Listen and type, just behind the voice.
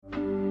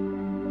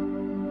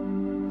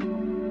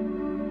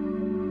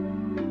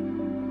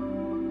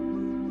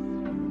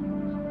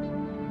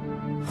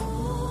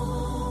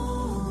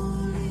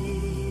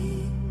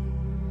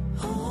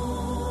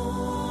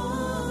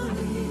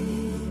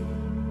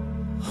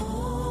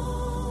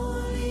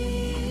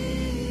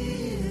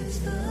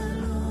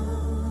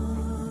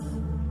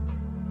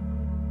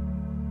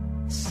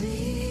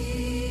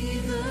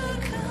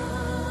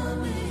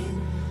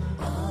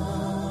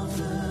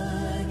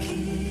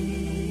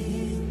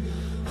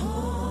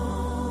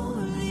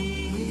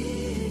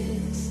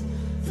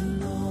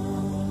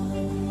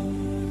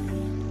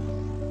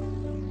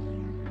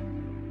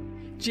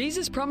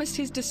Jesus promised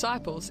his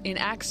disciples in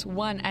Acts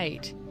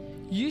 1:8,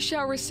 "You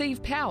shall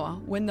receive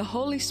power when the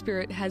Holy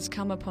Spirit has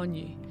come upon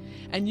you,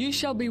 and you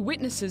shall be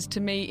witnesses to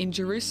me in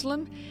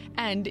Jerusalem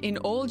and in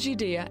all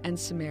Judea and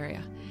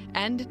Samaria,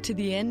 and to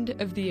the end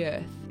of the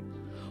earth."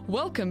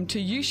 Welcome to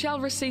You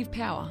Shall Receive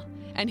Power,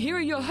 and here are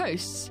your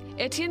hosts,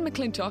 Etienne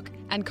McClintock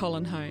and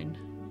Colin Hone.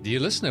 Dear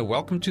listener,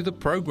 welcome to the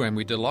program.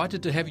 We're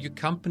delighted to have your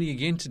company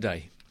again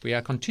today. We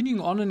are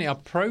continuing on in our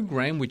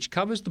program, which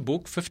covers the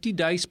book 50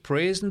 Days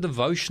Prayers and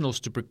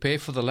Devotionals to Prepare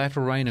for the Latter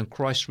Rain and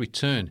Christ's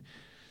Return.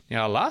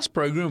 Now, our last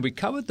program, we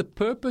covered the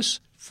purpose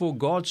for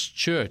God's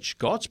church,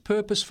 God's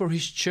purpose for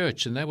His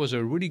church, and that was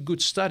a really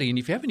good study. And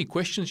if you have any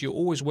questions, you're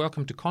always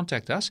welcome to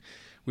contact us.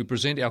 We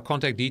present our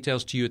contact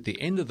details to you at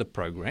the end of the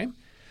program.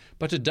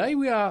 But today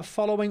we are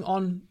following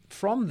on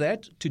from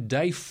that to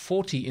day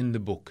 40 in the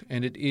book,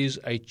 and it is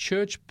a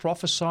church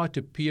prophesied to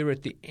appear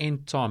at the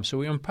end time. So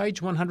we're on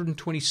page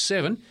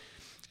 127,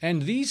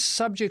 and these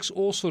subjects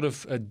all sort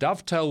of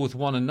dovetail with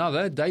one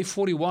another. Day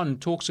 41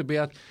 talks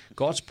about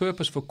God's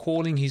purpose for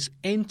calling His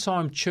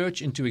end-time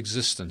church into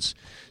existence.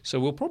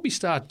 So we'll probably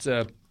start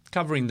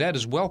covering that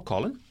as well,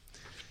 Colin.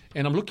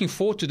 And I'm looking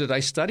forward to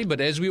today's study,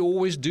 but as we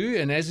always do,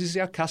 and as is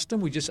our custom,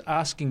 we're just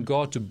asking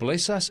God to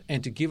bless us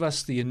and to give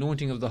us the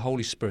anointing of the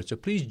Holy Spirit. So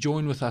please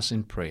join with us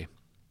in prayer.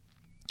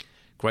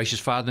 Gracious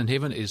Father in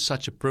heaven, it is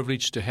such a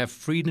privilege to have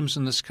freedoms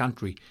in this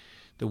country,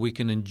 that we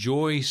can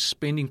enjoy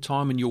spending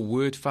time in your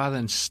word, Father,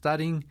 and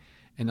studying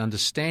and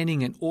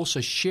understanding and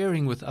also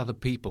sharing with other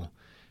people.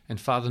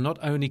 And Father, not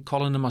only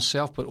Colin and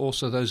myself, but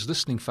also those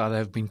listening, Father,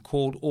 have been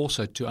called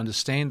also to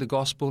understand the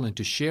gospel and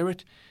to share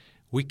it.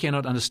 We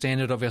cannot understand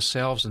it of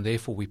ourselves, and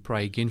therefore we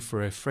pray again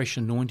for a fresh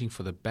anointing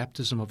for the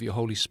baptism of your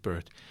Holy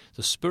Spirit,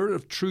 the Spirit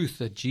of truth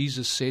that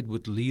Jesus said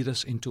would lead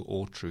us into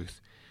all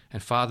truth.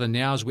 And Father,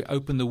 now as we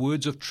open the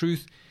words of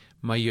truth,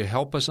 may you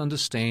help us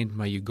understand,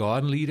 may you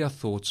guide and lead our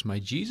thoughts, may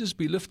Jesus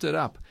be lifted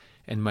up,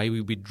 and may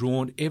we be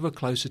drawn ever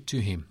closer to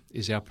Him,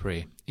 is our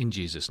prayer. In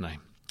Jesus' name,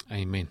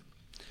 amen.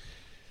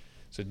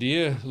 So,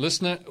 dear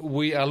listener,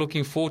 we are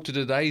looking forward to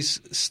today's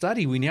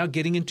study. We're now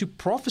getting into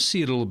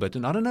prophecy a little bit.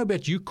 And I don't know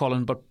about you,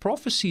 Colin, but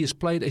prophecy has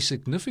played a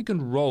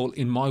significant role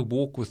in my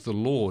walk with the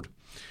Lord.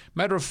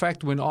 Matter of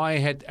fact, when I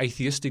had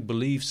atheistic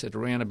beliefs at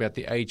around about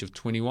the age of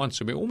 21,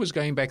 so we're almost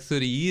going back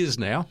 30 years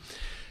now,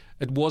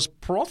 it was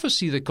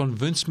prophecy that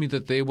convinced me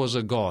that there was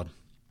a God,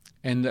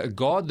 and a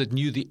God that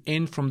knew the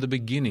end from the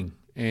beginning.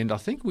 And I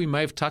think we may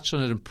have touched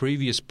on it in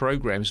previous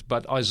programs,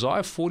 but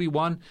Isaiah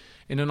 41,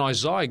 and in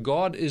Isaiah,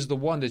 God is the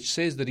one that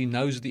says that He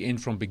knows the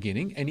end from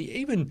beginning, and He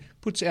even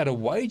puts out a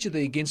wager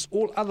there against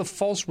all other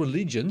false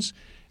religions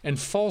and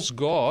false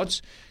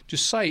gods to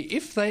say,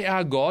 if they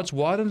are gods,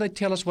 why don't they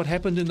tell us what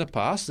happened in the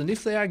past? And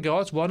if they are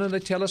gods, why don't they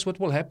tell us what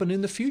will happen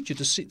in the future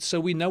so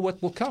we know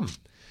what will come?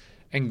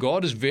 And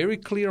God is very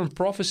clear in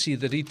prophecy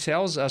that He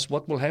tells us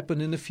what will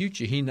happen in the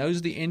future. He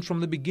knows the end from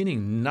the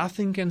beginning.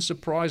 Nothing can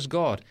surprise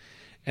God.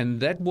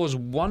 And that was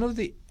one of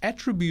the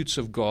attributes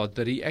of God,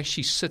 that He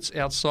actually sits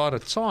outside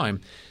of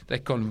time,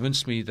 that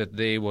convinced me that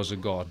there was a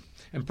God.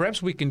 And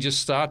perhaps we can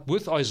just start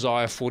with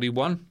Isaiah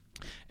 41,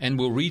 and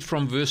we'll read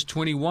from verse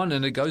 21,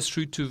 and it goes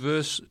through to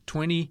verse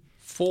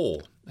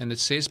 24. And it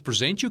says,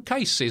 "Present your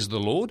case, says the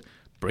Lord.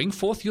 Bring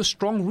forth your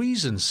strong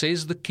reason,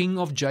 says the King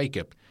of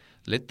Jacob.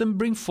 Let them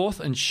bring forth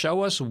and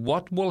show us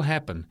what will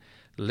happen.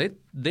 Let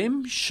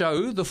them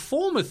show the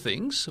former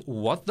things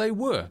what they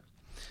were,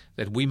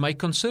 that we may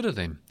consider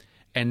them,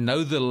 and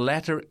know the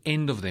latter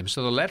end of them."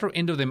 So the latter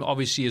end of them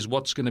obviously is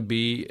what's going to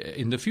be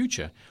in the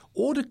future.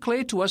 "Or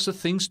declare to us the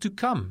things to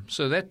come."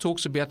 So that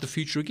talks about the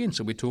future again.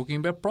 So we're talking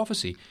about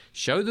prophecy.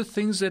 "Show the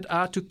things that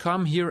are to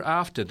come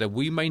hereafter, that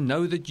we may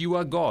know that you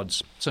are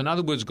gods." So in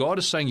other words, God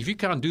is saying, if you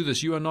can't do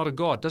this, you are not a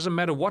God. Doesn't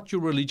matter what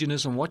your religion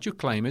is and what your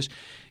claim is.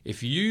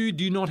 If you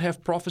do not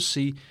have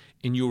prophecy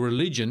in your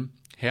religion,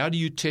 how do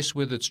you test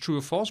whether it's true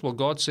or false? Well,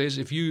 God says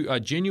if you are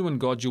genuine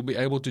God, you'll be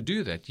able to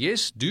do that.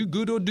 "Yes, do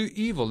good or do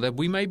evil, that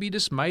we may be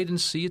dismayed and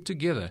see it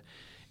together.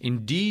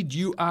 Indeed,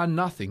 you are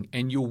nothing,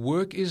 and your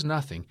work is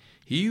nothing.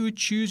 He who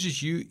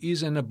chooses you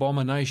is an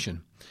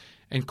abomination."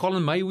 And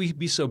Colin, may we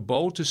be so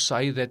bold to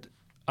say that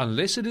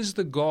unless it is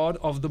the God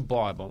of the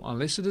Bible,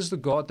 unless it is the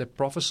God that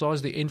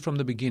prophesies the end from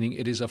the beginning,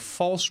 it is a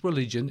false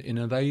religion,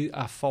 and they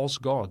are false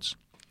gods.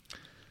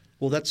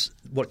 Well, that's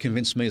what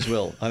convinced me as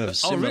well. I have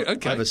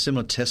a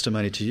similar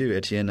testimony to you,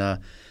 Etienne.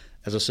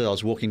 As I said, I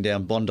was walking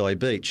down Bondi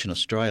Beach in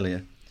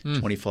Australia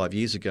 25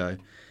 years ago,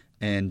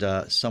 and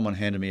someone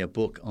handed me a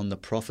book on the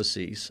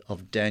prophecies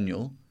of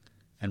Daniel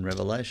and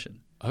Revelation.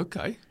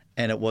 Okay.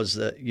 And it was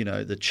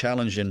the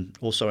challenge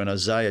also in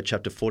Isaiah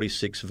chapter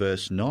 46,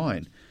 verse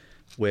 9,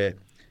 where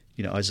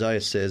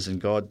Isaiah says, and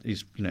God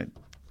is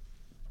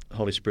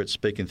Holy Spirit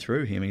speaking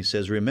through him, and He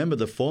says, "Remember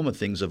the former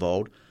things of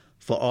old,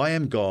 for I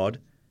am God,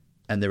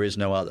 and there is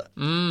no other."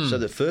 So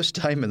the first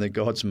statement that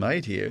God's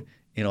made here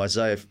in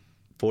Isaiah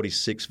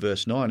 46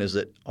 verse 9 is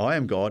that I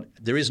am God,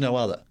 there is no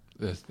other.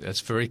 That's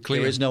very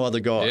clear. There is no other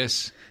God.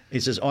 Yes. He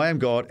says, I am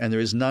God and there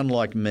is none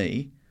like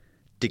me,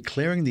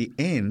 declaring the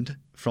end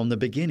from the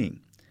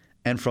beginning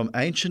and from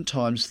ancient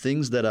times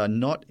things that are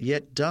not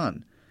yet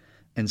done,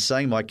 and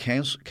saying, my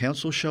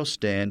counsel shall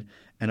stand,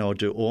 and I will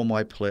do all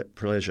my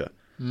pleasure.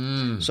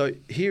 So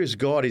here is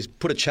God. He's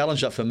put a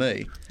challenge up for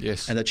me.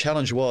 Yes. And the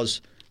challenge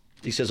was,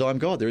 he says, I'm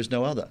God, there is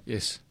no other.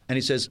 Yes. And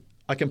he says,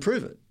 I can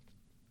prove it.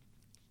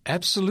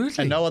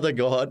 Absolutely. And no other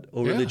God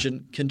or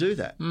religion can do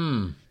that.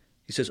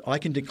 He says, I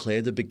can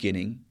declare the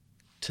beginning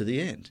to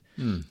the end.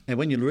 And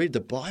when you read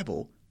the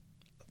Bible,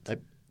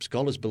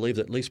 scholars believe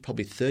that at least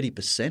probably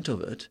 30%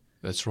 of it,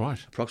 That's right.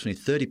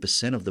 approximately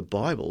 30% of the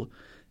Bible,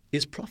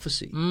 is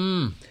prophecy.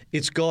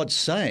 It's God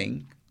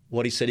saying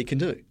what he said he can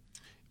do,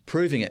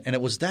 proving it. And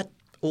it was that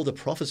all the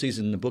prophecies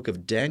in the book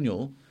of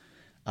Daniel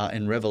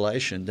and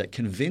Revelation that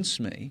convinced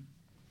me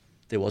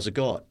there was a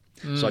God.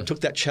 So I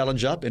took that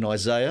challenge up in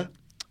Isaiah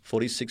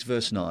 46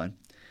 verse 9,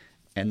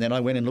 and then I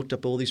went and looked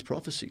up all these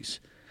prophecies.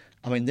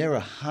 I mean, there are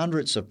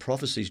hundreds of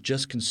prophecies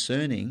just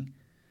concerning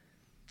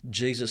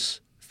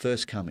Jesus'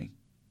 first coming.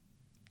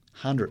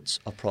 Hundreds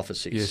of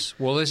prophecies. Yes.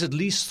 Well, there's at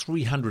least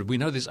 300. We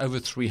know there's over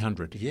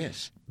 300.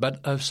 Yes.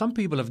 But some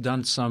people have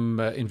done some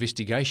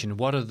investigation.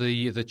 What are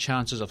the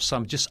chances of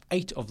just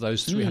 8 of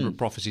those 300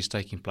 prophecies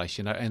taking place?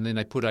 And then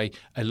they put a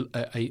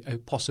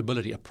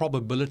possibility, a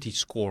probability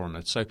score on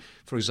it. So,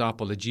 for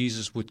example, that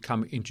Jesus would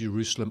come into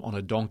Jerusalem on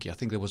a donkey. I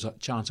think there was a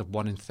chance of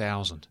 1 in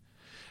 1,000.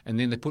 And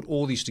then they put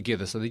all these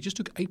together. So they just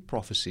took 8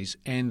 prophecies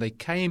and they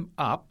came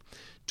up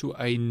to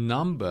a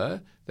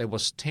number that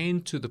was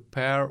 10 to the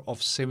power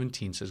of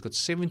 17. So it's got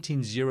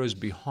 17 zeros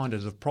behind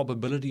it, the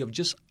probability of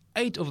just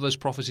 8 of those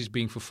prophecies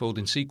being fulfilled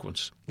in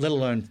sequence. Let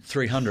alone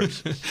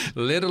 300.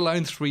 Let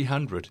alone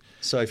 300.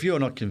 So if you're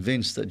not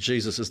convinced that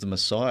Jesus is the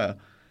Messiah,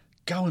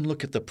 go and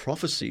look at the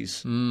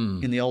prophecies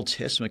in the Old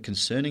Testament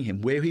concerning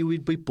him, where he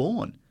would be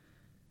born.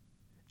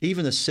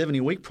 Even the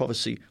 70-week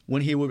prophecy,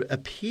 when he would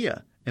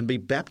appear and be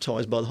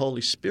baptized by the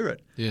Holy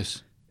Spirit.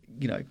 Yes.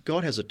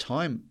 God has a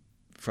time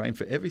frame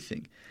for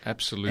everything.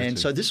 Absolutely. And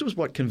so this was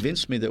what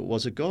convinced me that it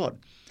was a God.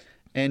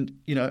 And,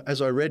 as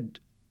I read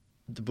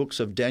the books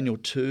of Daniel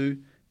 2,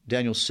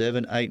 Daniel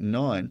 7, 8, and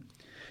 9,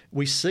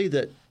 we see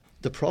that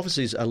the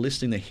prophecies are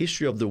listing the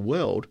history of the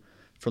world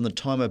from the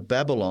time of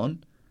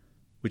Babylon,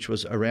 which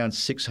was around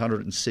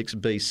 606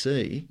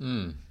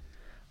 BC,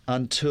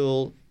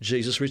 until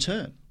Jesus'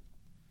 return.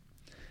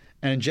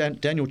 And in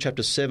Daniel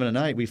chapter 7 and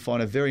 8, we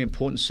find a very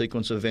important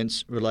sequence of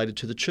events related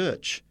to the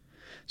church.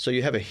 So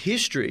you have a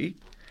history,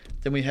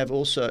 then we have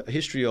also a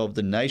history of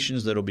the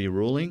nations that will be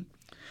ruling,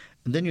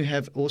 and then you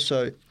have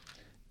also,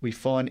 we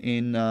find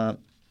in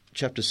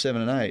chapter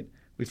 7 and 8,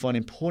 we find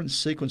important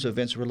sequence of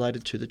events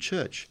related to the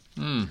church.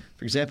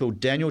 For example,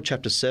 Daniel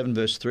chapter 7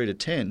 verse 3 to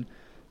 10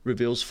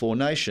 reveals 4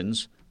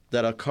 nations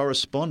that are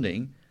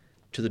corresponding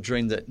to the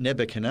dream that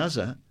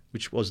Nebuchadnezzar,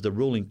 which was the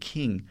ruling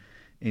king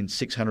in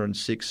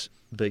 606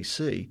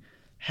 BC,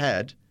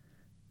 had,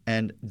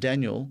 and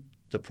Daniel,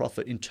 the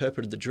prophet,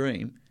 interpreted the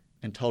dream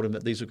and told him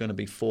that these were going to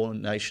be 4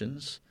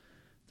 nations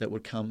that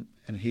would come,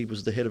 and he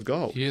was the head of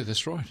gold. Yeah,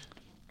 that's right.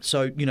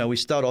 So, we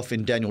start off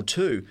in Daniel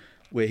 2,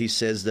 where he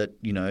says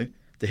that,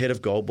 the head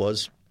of gold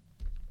was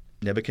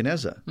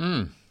Nebuchadnezzar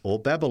or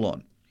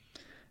Babylon.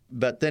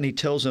 But then he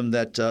tells them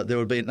that there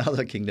would be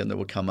another kingdom that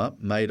would come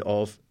up made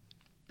of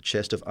a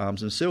chest of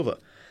arms and silver.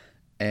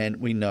 And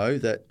we know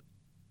that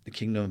the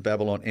kingdom of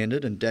Babylon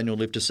ended, and Daniel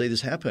lived to see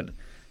this happen.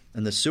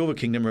 And the silver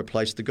kingdom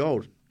replaced the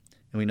gold.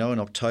 And we know in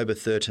October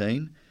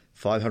 13,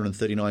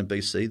 539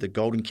 BC, the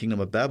golden kingdom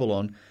of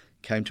Babylon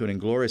came to an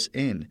inglorious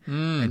end.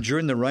 And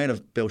during the reign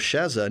of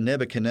Belshazzar,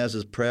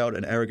 Nebuchadnezzar's proud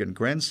and arrogant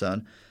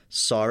grandson,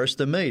 Cyrus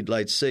the Mede,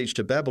 laid siege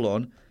to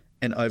Babylon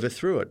and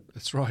overthrew it.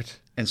 That's right.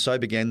 And so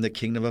began the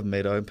kingdom of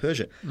Medo and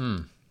Persia.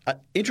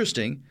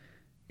 Interesting,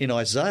 in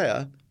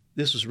Isaiah,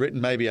 this was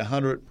written maybe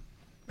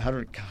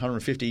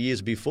 150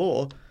 years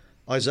before,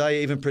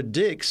 Isaiah even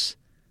predicts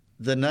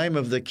the name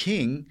of the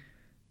king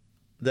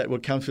that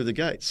would come through the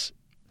gates.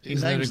 He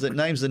names the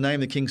name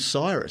of the king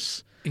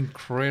Cyrus.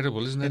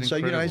 Incredible, isn't that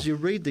incredible? And so, as you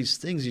read these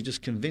things, you're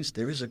just convinced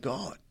there is a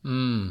God.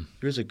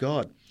 There is a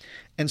God.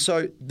 And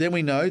so then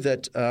we know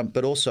that,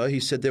 but also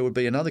he said there would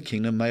be another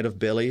kingdom made of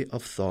belly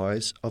of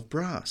thighs of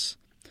brass.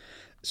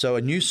 So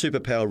a new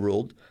superpower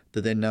ruled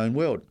the then known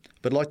world.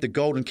 But like the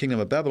golden kingdom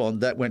of Babylon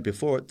that went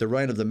before it, the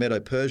reign of the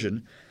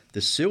Medo-Persian,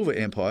 the silver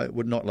empire,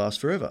 would not last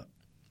forever.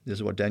 This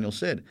is what Daniel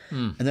said.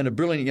 And then a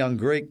brilliant young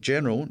Greek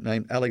general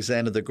named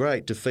Alexander the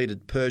Great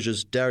defeated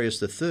Persia's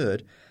Darius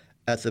III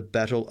at the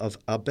Battle of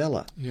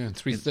Arbela. Yeah,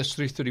 that's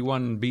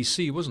 331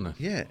 BC, wasn't it?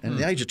 Yeah, and at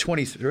the age of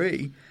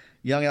 23,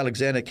 young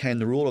Alexander came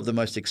the rule of the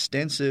most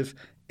extensive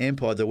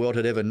empire the world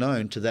had ever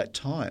known to that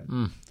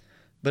time.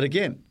 But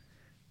again,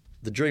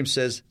 the dream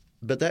says,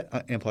 but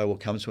that empire will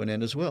come to an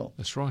end as well.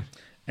 That's right.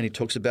 And he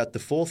talks about the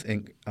fourth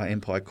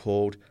empire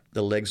called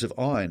the Legs of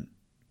Iron,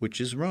 which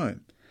is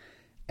Rome.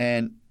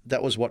 And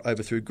that was what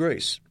overthrew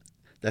Greece.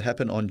 That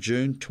happened on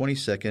June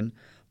 22nd,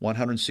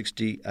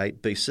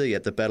 168 BC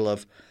at the Battle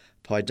of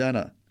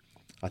Pydana.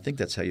 I think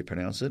that's how you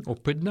pronounce it. Or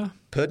Pydna?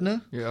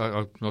 Pydna? Yeah,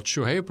 I'm not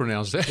sure how you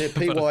pronounce that. Yeah,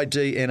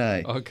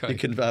 Pydna. Okay. You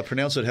can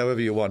pronounce it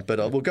however you want, but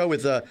we'll go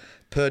with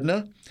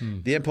Pydna.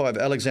 The empire of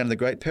Alexander the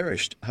Great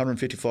perished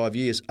 155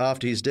 years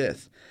after his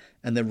death,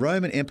 and the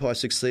Roman Empire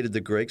succeeded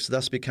the Greeks,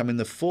 thus becoming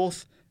the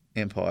fourth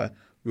empire,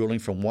 ruling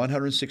from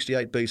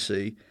 168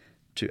 BC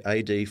to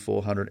AD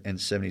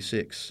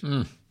 476.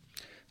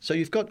 So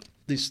you've got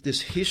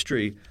this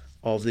history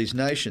of these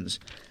nations,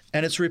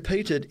 and it's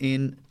repeated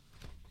in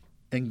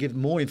and give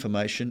more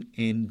information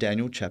in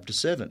Daniel chapter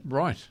 7.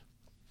 Right.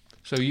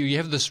 So you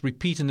have this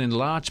repeat and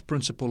enlarge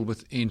principle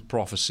within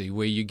prophecy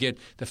where you get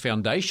the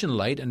foundation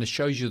laid and it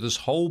shows you this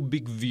whole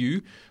big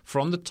view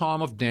from the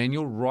time of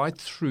Daniel right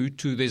through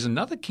to there's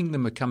another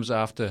kingdom that comes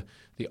after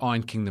the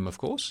Iron Kingdom, of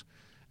course,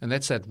 and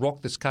that's that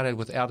rock that's cut out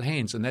without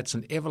hands, and that's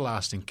an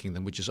everlasting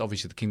kingdom, which is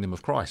obviously the kingdom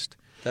of Christ.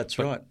 That's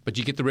right. But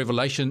you get the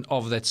revelation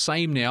of that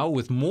same now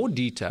with more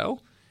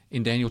detail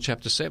in Daniel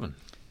chapter 7.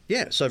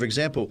 Yeah. So, for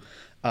example,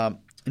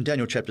 in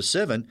Daniel chapter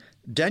 7,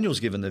 Daniel's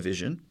given the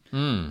vision,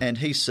 and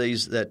he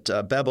sees that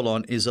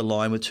Babylon is a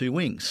lion with two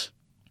wings.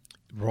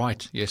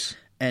 Right, yes.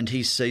 And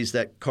he sees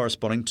that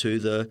corresponding to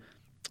the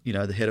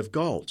head of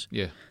gold.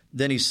 Yeah.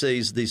 Then he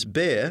sees this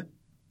bear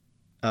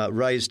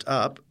raised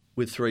up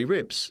with three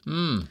ribs,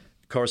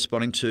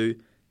 corresponding to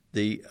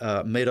the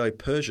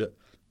Medo-Persia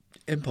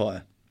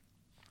Empire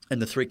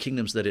and the three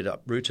kingdoms that it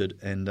uprooted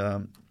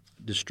and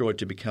destroyed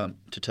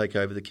to take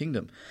over the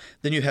kingdom.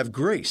 Then you have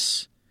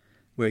Greece,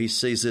 where he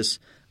sees this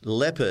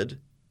leopard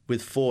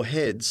with four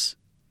heads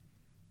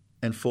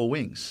and four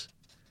wings.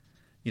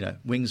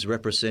 Wings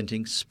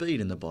representing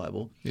speed in the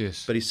Bible.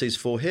 Yes. But he sees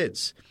four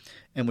heads.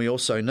 And we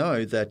also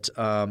know that,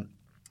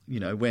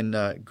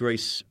 when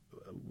Greece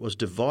was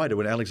divided,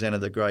 when Alexander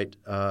the Great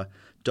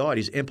died,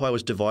 his empire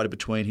was divided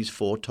between his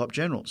four top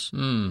generals.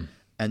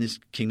 And this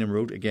kingdom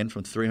ruled again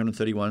from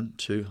 331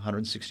 to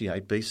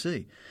 168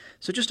 BC.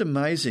 So just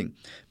amazing.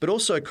 But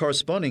also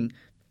corresponding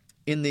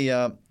in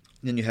the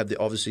then you have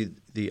obviously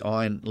the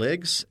iron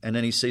legs, and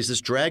then he sees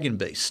this dragon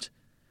beast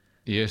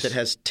that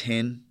has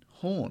 10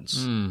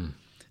 horns.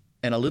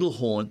 And a little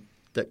horn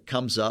that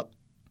comes up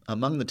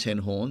among the 10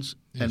 horns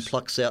and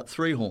plucks out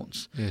 3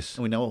 horns. Yes.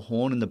 And we know a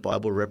horn in the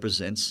Bible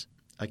represents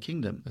a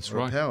kingdom or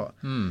right. a power.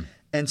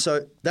 And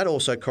so that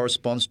also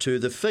corresponds to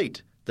the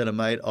feet that are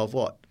made of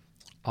what?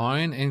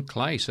 Iron and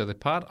clay. So they're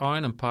part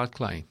iron and part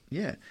clay.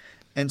 Yeah.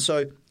 And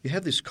so you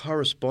have this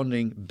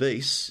corresponding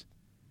beast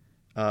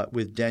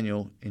with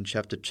Daniel in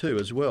chapter 2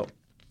 as well.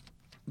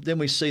 Then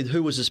we see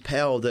who was this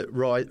power that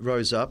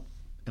rose up,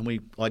 and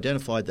we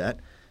identified that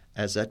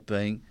as that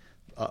being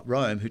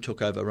Rome. Who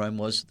took over Rome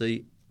was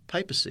the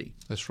papacy.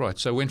 That's right.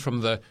 So it went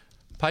from the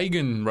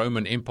pagan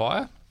Roman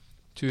Empire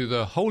to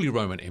the Holy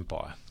Roman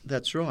Empire.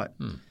 That's right.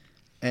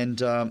 And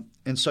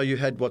so you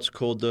had what's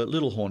called the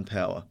little horn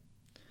power.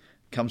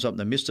 Comes up in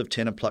the midst of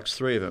 10 and plucks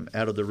 3 of them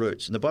out of the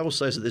roots. And the Bible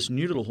says that this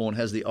new little horn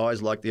has the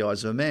eyes like the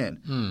eyes of a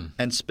man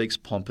and speaks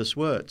pompous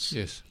words.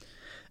 Yes.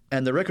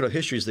 And the record of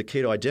history is the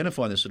key to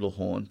identifying this little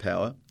horn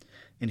power.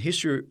 And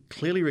history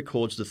clearly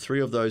records the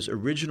 3 of those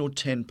original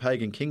 10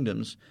 pagan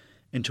kingdoms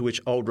into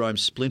which old Rome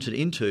splintered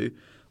into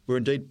were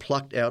indeed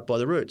plucked out by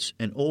the roots,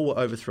 and all were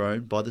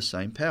overthrown by the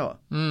same power.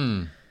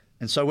 And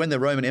so when the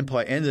Roman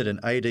Empire ended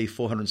in AD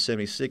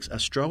 476, a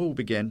struggle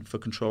began for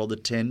control of the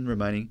 10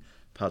 remaining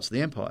parts of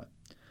the empire.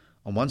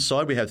 On one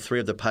side, we have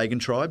 3 of the pagan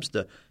tribes,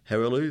 the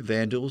Heruli,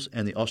 Vandals,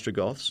 and the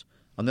Ostrogoths.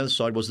 On the other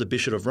side was the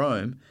Bishop of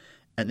Rome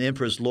and the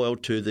emperors loyal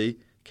to the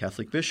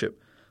Catholic bishop.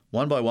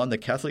 One by one, the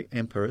Catholic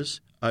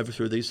emperors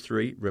overthrew these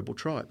 3 rebel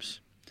tribes.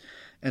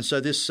 And so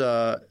this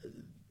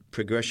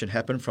progression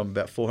happened from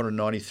about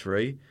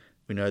 493.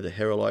 We know the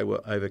Heruli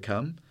were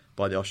overcome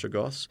by the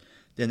Ostrogoths.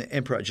 Then the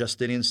Emperor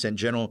Justinian sent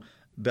General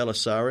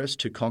Belisarius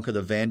to conquer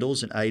the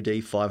Vandals in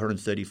AD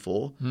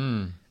 534.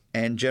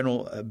 And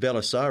General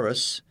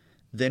Belisarius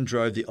then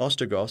drove the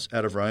Ostrogoths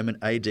out of Rome in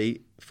AD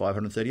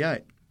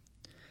 538.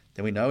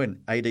 Then we know in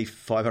AD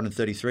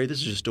 533, this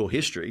is just all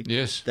history,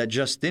 that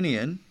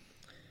Justinian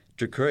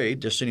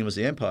was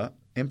the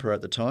emperor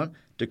at the time,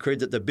 decreed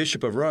that the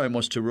Bishop of Rome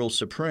was to rule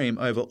supreme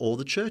over all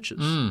the churches.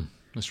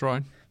 That's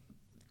right.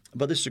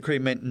 But this decree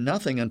meant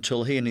nothing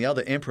until he and the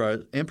other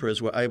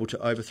emperors were able to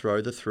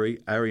overthrow the 3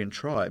 Aryan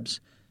tribes,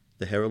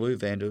 the Heruli,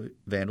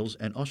 Vandals,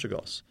 and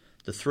Ostrogoths,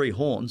 the 3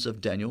 horns of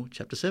Daniel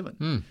chapter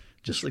 7.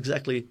 Just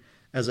exactly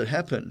as it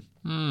happened.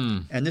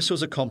 And this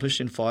was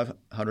accomplished in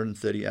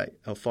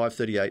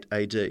 538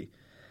 AD.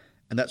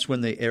 And that's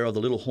when the era of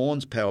the little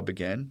horns power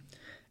began.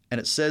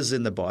 And it says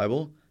in the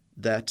Bible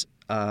that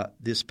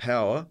this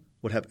power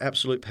would have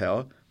absolute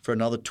power for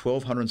another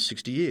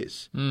 1,260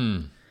 years.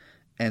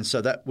 And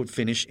so that would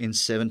finish in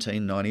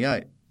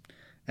 1798.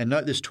 And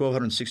note this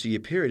 1,260-year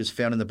period is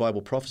found in the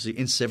Bible prophecy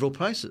in several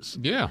places.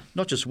 Yeah.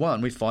 Not just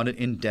one. We find it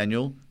in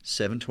Daniel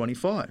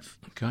 7:25.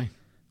 Okay.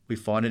 We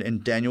find it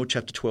in Daniel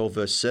chapter 12,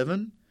 verse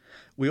 7.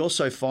 We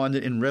also find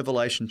it in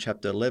Revelation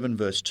chapter 11,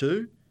 verse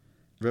 2,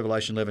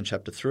 Revelation 11,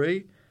 chapter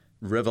 3,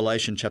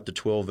 Revelation chapter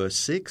 12, verse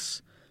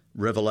 6,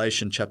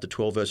 Revelation chapter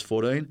 12, verse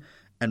 14,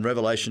 and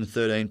Revelation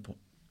 13,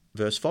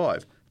 verse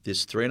 5.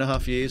 this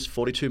 3.5 years,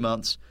 42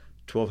 months,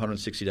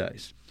 1,260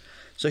 days.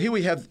 So here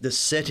we have the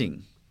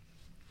setting.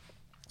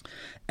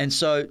 And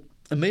so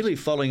immediately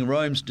following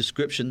Rome's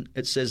description,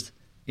 it says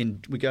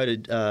in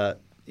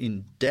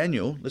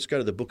Daniel, let's go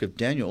to the book of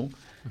Daniel.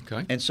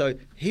 Okay. And so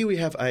here we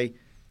have a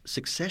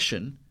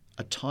succession,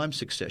 a time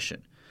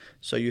succession.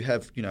 So you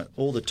have,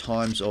 all the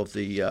times of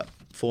the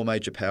four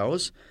major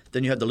powers.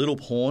 Then you have the little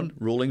horn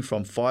ruling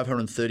from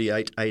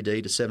 538 AD to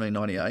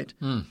 1798.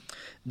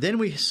 Then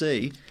we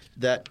see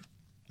that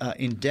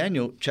in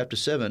Daniel chapter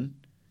 7,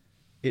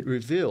 it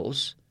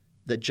reveals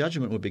that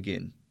judgment will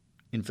begin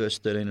in verse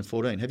 13 and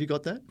 14. Have you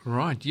got that?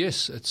 Right,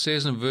 yes. It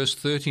says in verse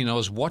 13, I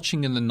was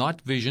watching in the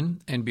night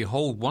vision, and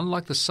behold, one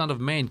like the Son of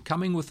Man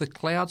coming with the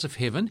clouds of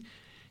heaven.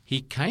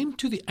 He came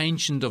to the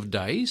Ancient of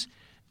Days,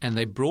 and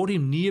they brought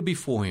him near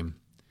before him.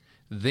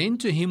 Then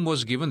to him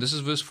was given, this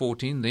is verse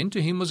 14, then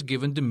to him was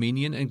given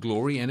dominion and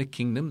glory and a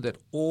kingdom that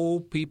all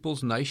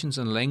peoples, nations,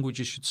 and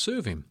languages should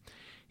serve him.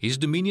 His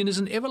dominion is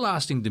an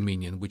everlasting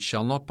dominion which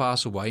shall not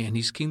pass away, and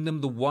his kingdom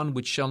the one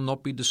which shall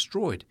not be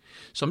destroyed.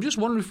 So I'm just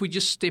wondering if we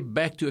just step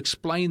back to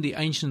explain the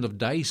Ancient of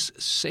Days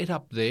set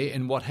up there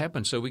and what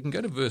happened. So we can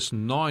go to verse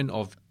 9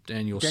 of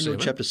Daniel 7.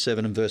 Daniel chapter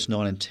 7 and verse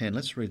 9 and 10.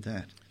 Let's read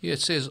that. Yeah,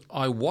 it says,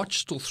 I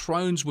watched till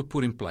thrones were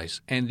put in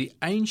place, and the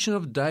Ancient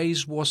of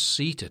Days was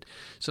seated.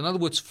 So in other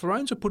words,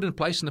 thrones are put in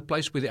place in the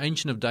place where the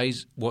Ancient of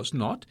Days was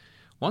not.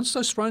 Once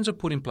those thrones are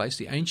put in place,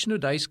 the Ancient of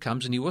Days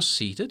comes, and he was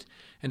seated.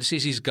 And it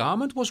says, his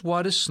garment was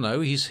white as snow,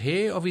 his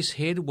hair of his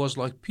head was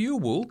like pure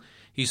wool,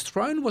 his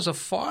throne was a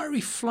fiery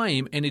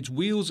flame, and its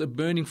wheels a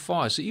burning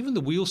fire. So even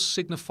the wheel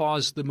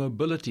signifies the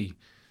mobility,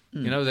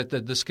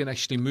 that this can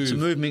actually move. It's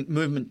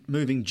a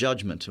moving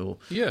judgment.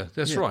 Yeah,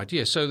 that's right.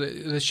 Yeah, so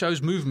that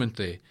shows movement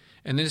there.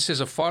 And then it says,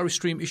 a fiery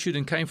stream issued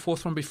and came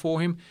forth from before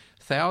him.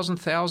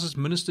 Thousands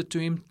ministered to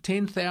him.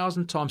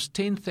 10,000 times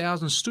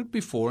 10,000 stood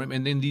before him.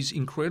 And then these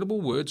incredible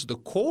words, the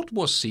court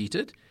was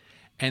seated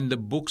and the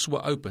books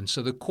were opened.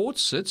 So the court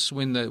sits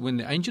when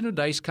the Ancient of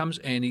Days comes,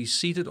 and he's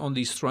seated on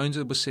these thrones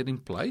that were set in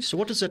place. So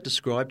what does that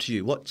describe to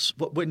you?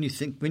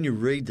 When you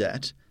read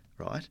that,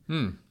 right?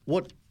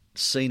 What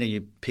scene are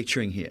you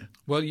picturing here?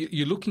 Well,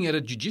 you're looking at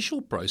a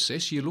judicial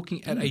process. You're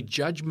looking at a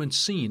judgment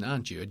scene,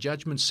 aren't you? A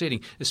judgment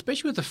setting,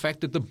 especially with the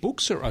fact that the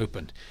books are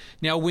opened.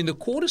 Now, when the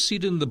court is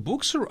seated and the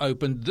books are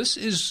opened,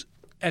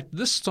 at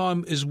this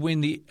time is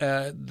when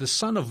the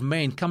Son of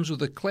Man comes with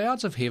the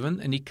clouds of heaven,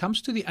 and he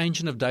comes to the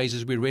Ancient of Days,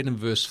 as we read in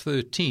verse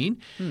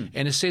 13,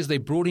 and it says they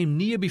brought him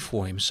near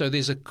before him. So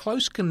there's a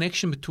close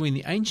connection between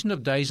the Ancient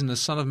of Days and the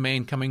Son of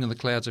Man coming on the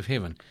clouds of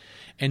heaven.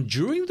 And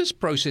during this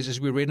process, as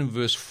we read in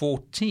verse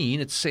 14,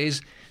 it says,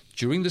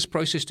 during this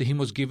process to him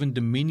was given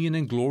dominion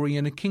and glory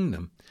and a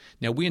kingdom.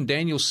 Now, we in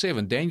Daniel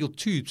 7, Daniel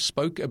 2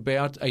 spoke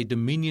about a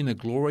dominion, a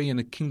glory, and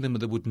a kingdom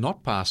that would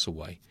not pass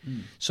away.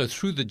 So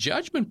through the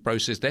judgment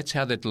process, that's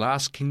how that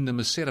last kingdom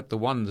is set up,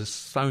 the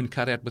stone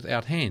cut out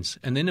without hands.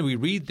 And then we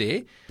read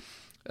there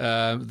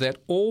that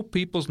all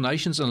peoples,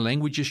 nations, and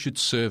languages should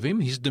serve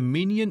him. His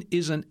dominion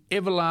is an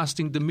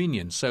everlasting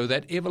dominion. So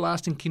that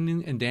everlasting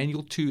kingdom in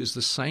Daniel 2 is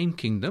the same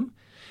kingdom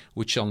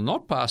which shall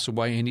not pass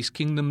away, and his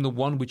kingdom the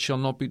one which shall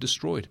not be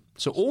destroyed.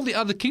 So all the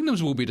other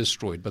kingdoms will be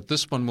destroyed, but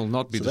this one will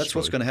not be destroyed. So that's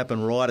what's going to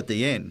happen right at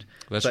the end.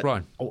 That's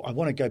right. I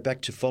want to go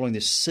back to following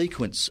this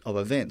sequence of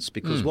events,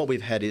 because what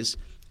we've had is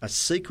a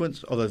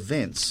sequence of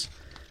events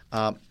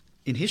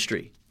in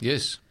history.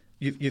 Yes.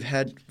 You've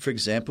had, for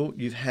example,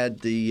 you've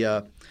had you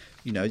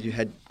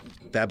had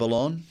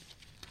Babylon,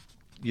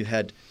 you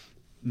had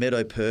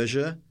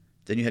Medo-Persia,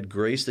 then you had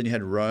Greece, then you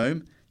had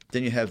Rome.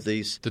 Then you have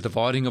the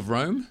dividing of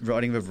Rome.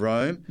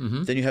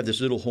 Mm-hmm. Then you have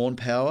this little horn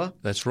power.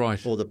 That's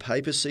right. Or the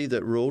papacy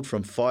that ruled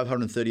from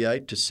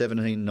 538 to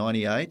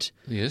 1798.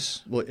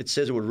 Yes. Well, it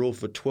says it would rule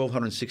for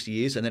 1,260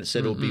 years, and then it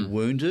said it would be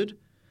wounded.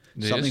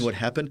 Yes. Something would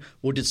happen.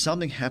 Well, did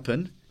something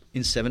happen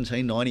in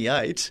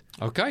 1798?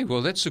 Okay,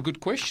 well, that's a good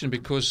question,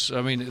 because,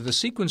 the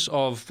sequence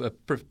of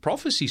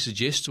prophecy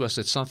suggests to us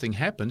that something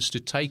happens to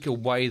take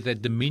away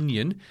that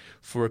dominion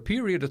for a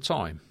period of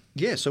time.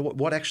 Yeah, so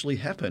what actually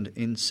happened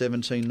in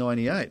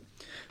 1798?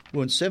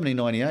 Well, in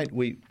 1798,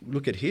 we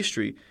look at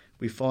history,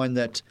 we find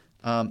that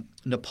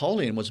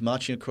Napoleon was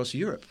marching across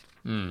Europe.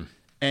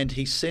 And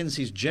he sends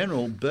his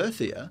general,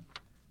 Berthier,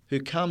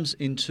 who comes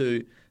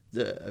to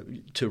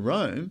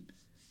Rome,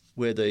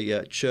 where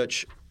the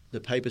church, the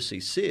papacy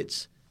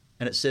sits,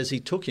 and it says he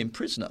took him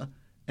prisoner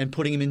and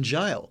putting him in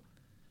jail.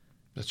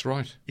 That's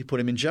right. He put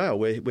him in jail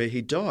where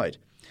he died.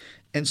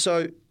 And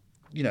so,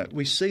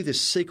 we see this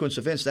sequence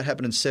of events that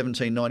happened in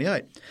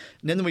 1798.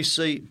 And then we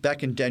see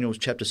back in Daniel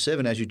chapter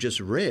 7, as you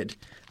just read,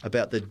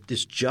 about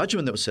this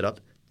judgment that was set up.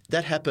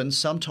 That happened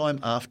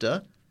sometime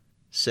after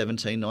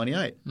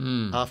 1798,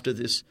 after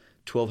this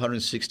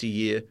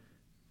 1,260-year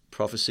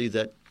prophecy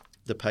that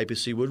the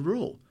papacy would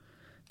rule.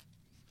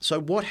 So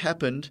what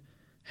happened?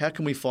 How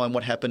can we find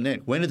what happened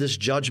then? When did this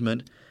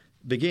judgment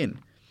begin?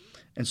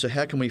 And so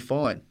how can we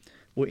find?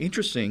 Well,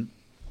 interesting.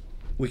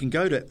 We can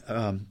go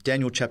to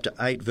Daniel chapter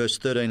 8, verse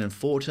 13 and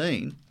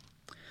 14,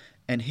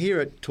 and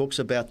here it talks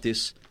about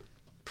this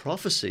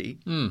prophecy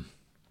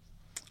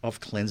of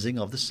cleansing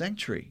of the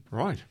sanctuary.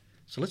 Right.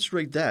 So let's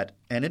read that.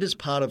 And it is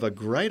part of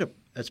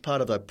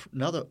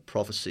another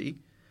prophecy,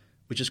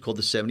 which is called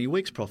the 70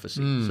 weeks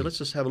prophecy. So let's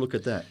just have a look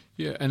at that.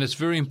 Yeah, and it's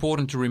very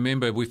important to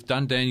remember we've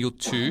done Daniel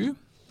 2.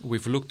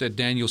 We've looked at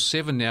Daniel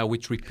 7 now,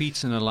 which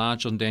repeats and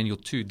enlarges on Daniel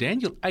 2.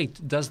 Daniel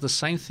 8 does the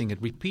same thing.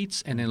 It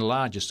repeats and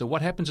enlarges. So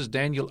what happens is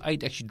Daniel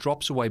 8 actually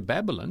drops away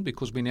Babylon,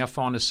 because we now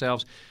find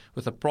ourselves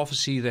with a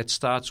prophecy that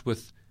starts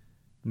with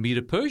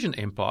Medo-Persian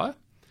Empire,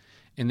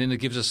 and then it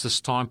gives us this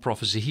time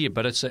prophecy here.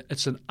 But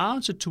it's an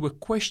answer to a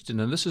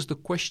question, and this is the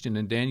question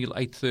in Daniel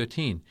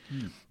 8:13.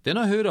 Then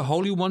I heard a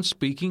holy one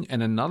speaking,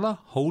 and another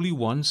holy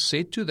one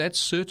said to that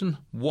certain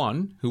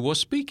one who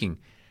was speaking,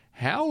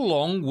 how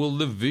long will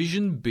the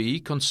vision be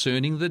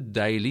concerning the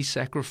daily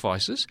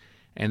sacrifices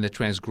and the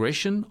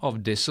transgression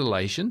of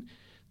desolation,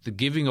 the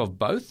giving of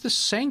both the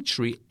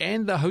sanctuary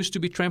and the host to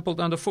be trampled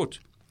underfoot?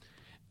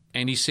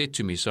 And he said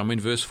to me, so I'm in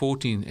verse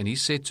 14, and he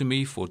said to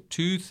me, for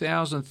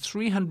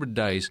 2,300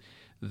 days,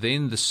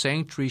 then the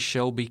sanctuary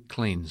shall be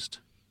cleansed.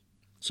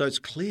 So it's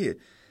clear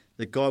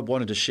that God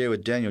wanted to share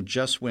with Daniel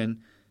just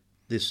when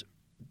this,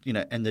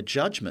 and the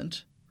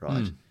judgment,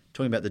 right?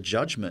 Talking about the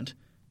judgment,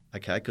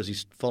 okay, because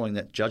he's following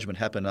that judgment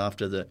happened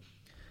after the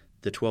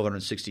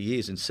 1,260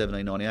 years in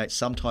 1798.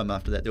 Sometime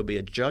after that, there'll be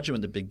a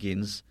judgment that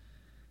begins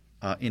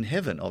in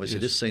heaven. Obviously,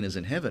 this scene is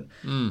in heaven.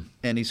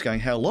 And he's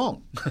going, how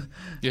long?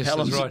 Yes,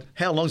 that's right.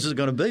 How long is it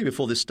going to be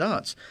before this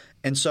starts?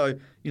 And so,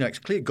 it's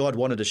clear God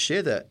wanted to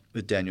share that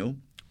with Daniel.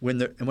 And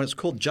when it's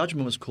called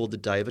judgment, was called the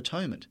Day of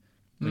Atonement.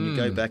 When you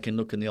go back and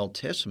look in the Old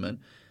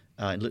Testament,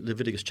 in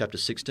Leviticus chapter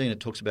 16,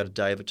 it talks about a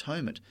Day of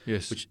Atonement,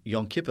 which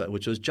Yom Kippur,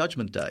 which was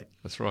Judgment Day.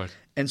 That's right.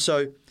 And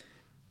so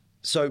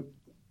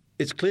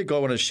it's clear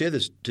God wanted to share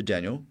this to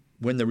Daniel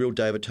when the real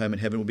Day of Atonement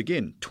in heaven will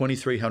begin.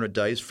 2,300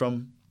 days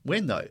from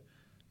when, though?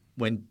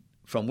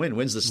 From when?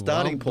 When's the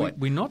starting point?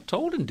 We're not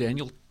told in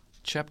Daniel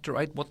chapter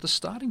 8 what the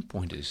starting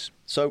point is.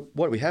 So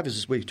what we have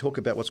is we talk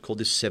about what's called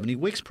this 70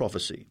 weeks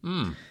prophecy.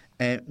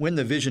 And when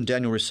the vision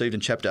Daniel received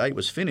in chapter 8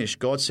 was finished,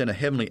 God sent a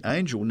heavenly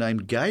angel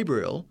named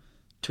Gabriel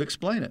to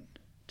explain it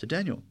to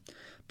Daniel.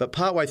 But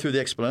partway through the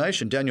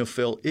explanation, Daniel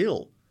fell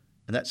ill,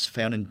 and that's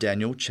found in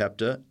Daniel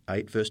chapter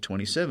 8, verse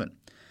 27.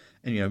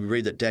 And, we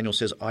read that Daniel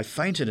says, I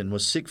fainted and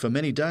was sick for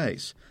many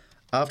days.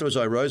 Afterwards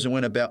I rose and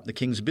went about the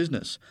king's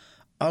business.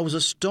 I was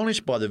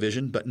astonished by the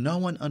vision, but no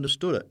one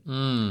understood it.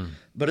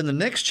 But in the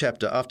next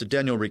chapter, after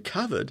Daniel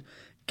recovered,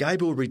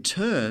 Gabriel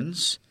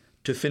returns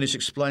to finish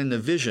explaining the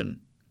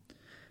vision.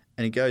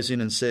 And he goes in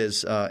and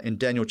says in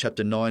Daniel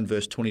chapter 9,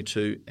 verse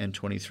 22 and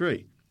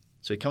 23.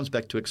 So he comes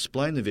back to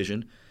explain the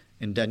vision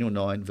in Daniel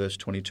 9, verse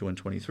 22 and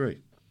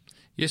 23.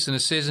 Yes, and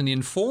it says, and he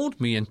informed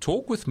me and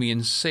talked with me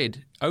and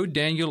said, O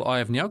Daniel, I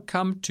have now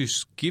come to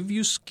give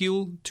you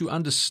skill to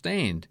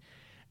understand.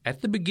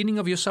 At the beginning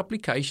of your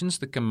supplications,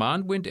 the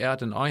command went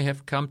out, and I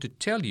have come to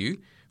tell you,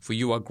 for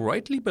you are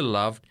greatly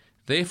beloved.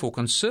 Therefore,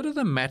 consider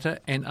the matter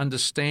and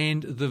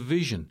understand the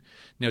vision.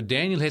 Now,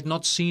 Daniel had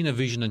not seen a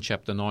vision in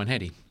chapter 9,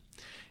 had he?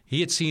 He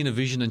had seen a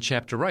vision in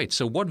chapter 8.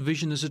 So what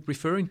vision is it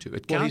referring to?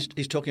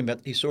 He's talking about,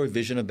 he saw a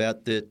vision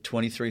about the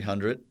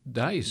 2,300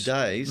 days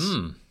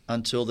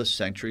until the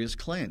sanctuary is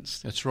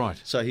cleansed. That's right.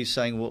 So he's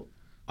saying,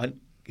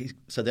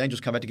 so the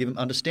angels come back to give him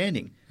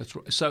understanding. That's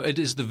right. So it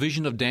is the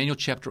vision of Daniel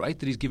chapter 8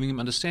 that he's giving him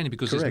understanding,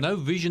 because There's no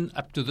vision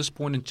up to this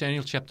point in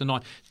Daniel chapter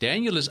 9.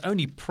 Daniel is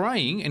only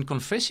praying and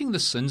confessing the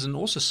sins and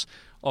also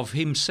of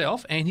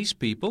himself and his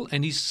people,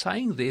 and he's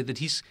saying there that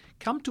he's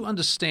come to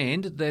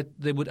understand that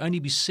there would only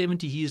be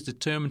 70 years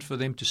determined for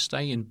them to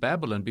stay in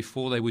Babylon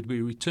before they would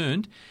be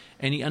returned,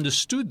 and he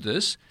understood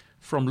this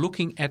from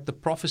looking at the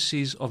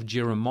prophecies of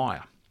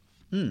Jeremiah.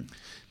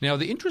 Now,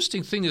 the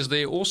interesting thing is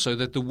there also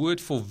that the word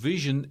for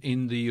vision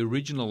in the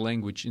original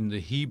language, in the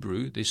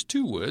Hebrew, there's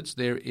two words.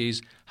 There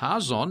is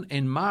hazon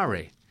and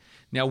mare.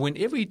 Now,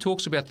 whenever he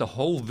talks about the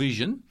whole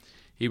vision,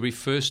 he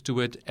refers to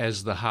it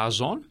as the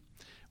hazon.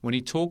 When he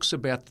talks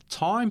about the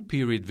time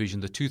period vision,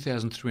 the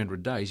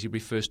 2,300 days, he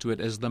refers to it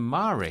as the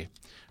mare.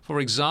 For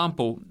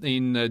example,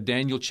 in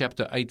Daniel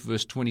chapter 8,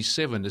 verse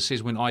 27, it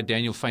says, when I,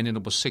 Daniel, fainted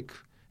and was sick,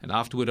 and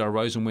afterward I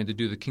arose and went to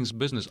do the king's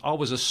business. I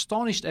was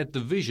astonished at the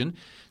vision.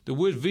 The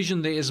word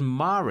vision there is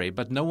mare,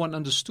 but no one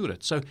understood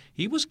it. So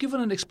he was given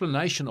an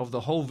explanation of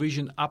the whole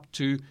vision up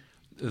to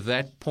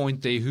that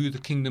point there, who the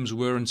kingdoms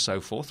were and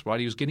so forth, right?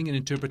 He was getting an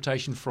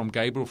interpretation from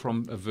Gabriel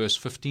from verse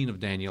 15 of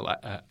Daniel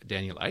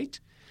 8.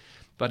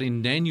 But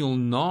in Daniel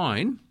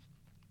 9,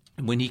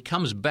 when he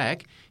comes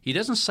back, he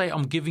doesn't say,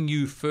 I'm giving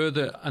you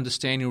further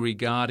understanding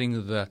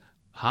regarding the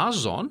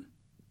hazon.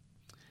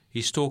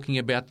 He's talking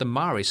about the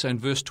mare. So in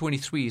verse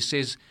 23, he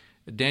says,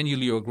 Daniel,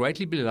 you are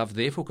greatly beloved,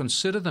 therefore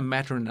consider the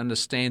matter and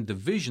understand the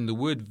vision. The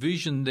word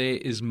vision there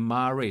is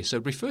mare. So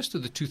it refers to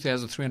the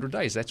 2,300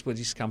 days. That's what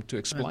he's come to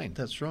explain.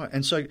 That's right.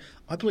 And so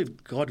I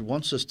believe God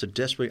wants us to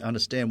desperately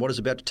understand what is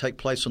about to take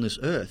place on this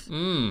earth.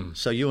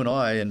 So you and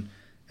I and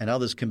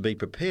others can be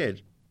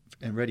prepared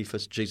and ready for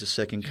Jesus'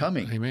 second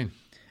coming. Amen.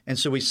 And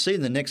so we see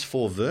in the next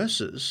 4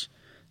 verses,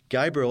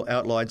 Gabriel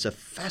outlines a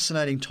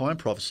fascinating time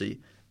prophecy,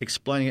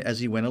 explaining it as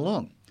he went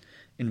along.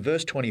 in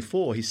verse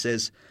 24, he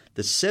says,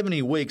 the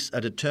 70 weeks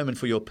are determined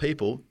for your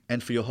people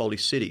and for your holy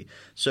city.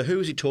 So who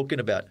is he talking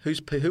about?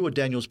 Who are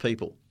Daniel's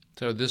people?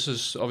 So this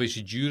is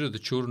obviously Judah, the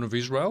children of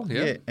Israel.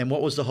 Yeah. And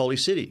what was the holy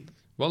city?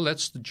 Well,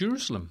 that's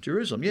Jerusalem.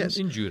 Jerusalem, yes.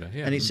 In Judah,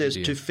 yeah. And he says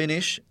Judea. to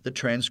finish the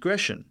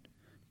transgression,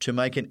 to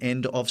make an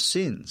end of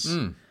sins,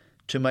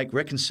 to make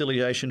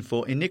reconciliation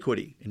for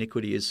iniquity.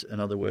 Iniquity is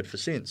another word for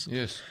sins.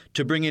 Yes.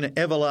 To bring in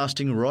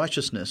everlasting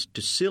righteousness,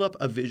 to seal up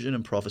a vision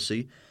and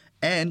prophecy,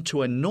 and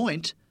to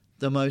anoint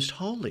the most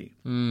holy.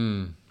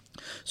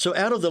 So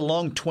out of the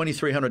long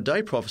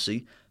 2300-day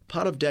prophecy,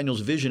 part of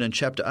Daniel's vision in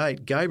chapter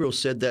 8, Gabriel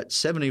said that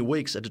 70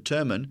 weeks are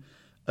determined,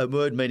 a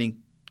word meaning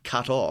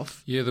cut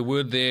off. Yeah, the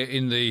word there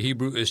in the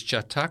Hebrew is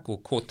chatak or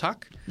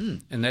kotak,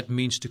 and that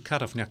means to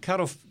cut off. Now, cut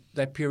off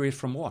that period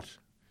from what?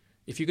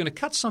 If you're going to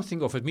cut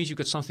something off, it means you've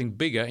got something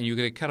bigger and you're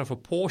going to cut off a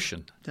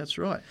portion. That's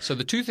right. So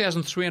the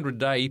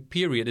 2,300-day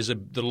period is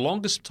the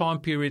longest time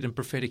period in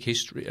prophetic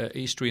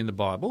history in the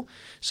Bible.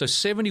 So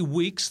 70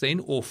 weeks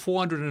then, or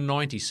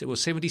 490, or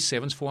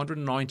 77s,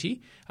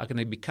 490, are going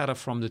to be cut off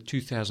from the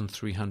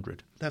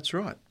 2,300. That's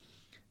right.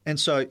 And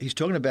so he's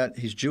talking about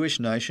his Jewish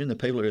nation, the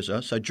people of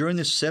Israel. So during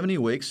this 70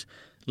 weeks,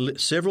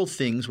 several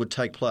things would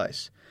take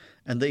place.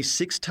 And these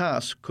 6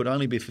 tasks could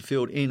only be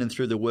fulfilled in and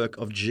through the work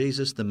of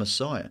Jesus the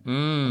Messiah. I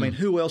mean,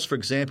 who else, for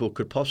example,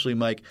 could possibly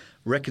make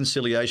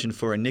reconciliation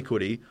for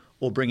iniquity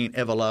or bring in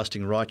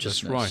everlasting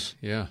righteousness? That's right,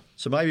 yeah.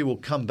 So maybe we'll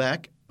come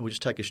back, we'll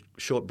just take a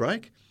short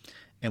break,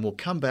 and we'll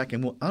come back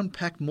and we'll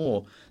unpack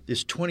more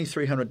this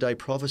 2,300-day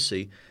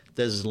prophecy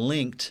that is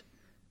linked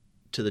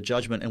to the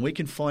judgment, and we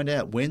can find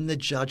out when the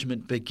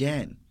judgment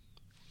began.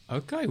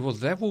 Okay, well,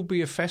 that will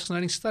be a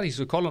fascinating study.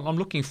 So, Colin, I'm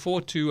looking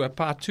forward to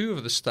part 2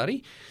 of the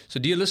study.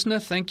 So, dear listener,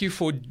 thank you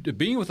for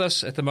being with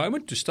us at the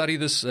moment to study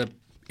this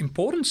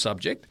important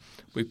subject.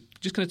 We're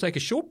just going to take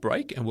a short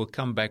break, and we'll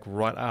come back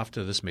right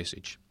after this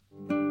message.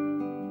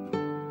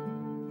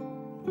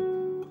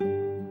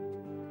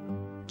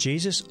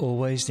 Jesus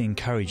always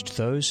encouraged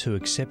those who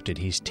accepted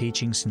his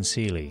teaching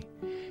sincerely.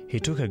 He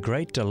took a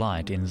great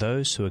delight in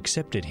those who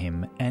accepted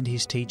him and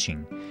his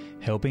teaching,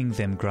 helping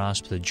them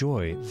grasp the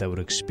joy they would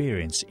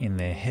experience in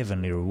their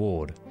heavenly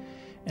reward.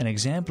 An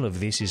example of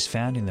this is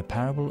found in the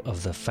parable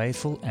of the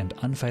faithful and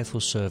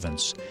unfaithful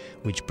servants,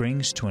 which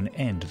brings to an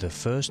end the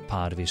first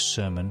part of his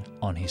sermon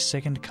on his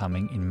second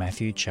coming in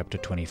Matthew chapter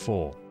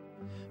 24.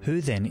 Who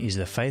then is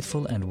the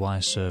faithful and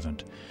wise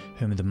servant,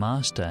 whom the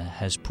master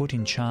has put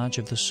in charge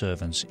of the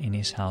servants in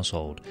his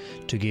household,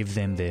 to give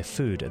them their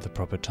food at the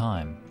proper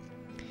time?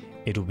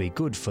 It will be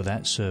good for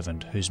that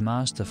servant whose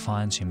master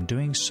finds him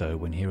doing so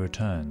when he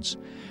returns.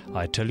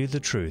 I tell you the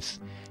truth,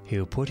 he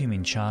will put him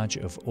in charge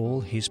of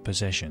all his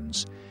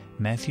possessions.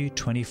 Matthew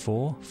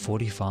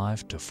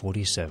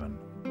 24:45-47.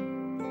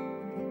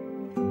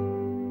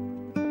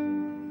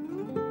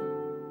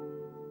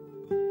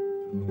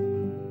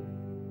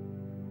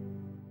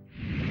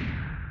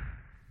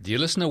 Dear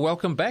listener,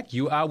 welcome back.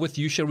 You are with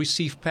You Shall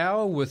Receive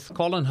Power with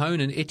Colin Hone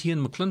and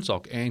Etienne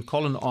McClintock. And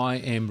Colin, I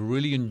am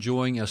really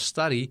enjoying our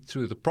study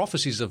through the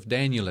prophecies of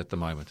Daniel at the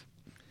moment.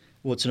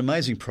 Well, it's an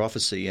amazing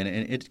prophecy, and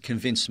it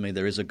convinced me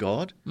there is a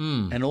God.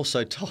 And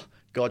also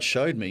God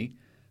showed me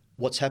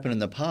what's happened in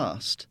the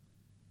past.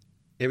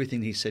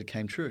 Everything he said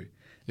came true.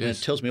 Yes. And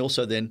it tells me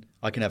also then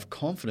I can have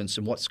confidence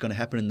in what's going to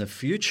happen in the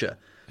future,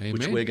 Amen.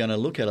 which we're going to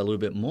look at a little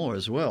bit more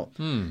as well.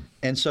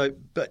 And so,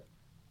 but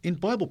in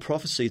Bible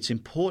prophecy, it's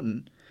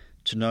important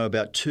to know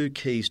about 2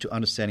 keys to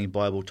understanding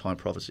Bible time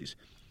prophecies.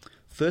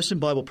 First, in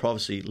Bible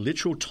prophecy,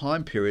 literal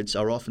time periods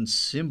are often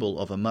symbol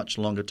of a much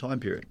longer time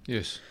period.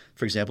 Yes.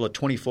 For example, a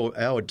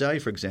 24-hour day,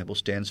 for example,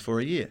 stands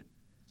for a year.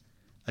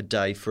 A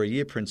day for a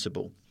year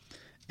principle.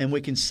 And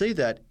we can see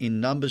that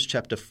in Numbers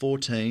chapter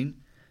 14,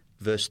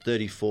 verse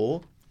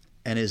 34,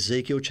 and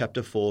Ezekiel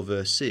chapter 4,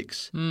 verse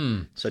 6.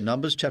 So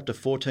Numbers chapter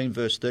 14,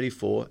 verse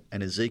 34,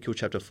 and Ezekiel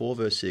chapter 4,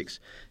 verse 6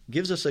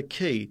 gives us a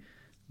key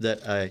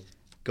that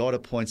God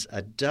appoints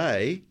a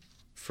day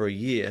for a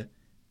year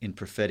in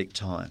prophetic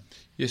time.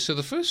 Yes, so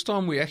the first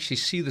time we actually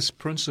see this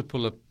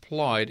principle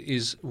applied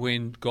is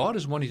when God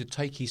is wanting to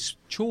take his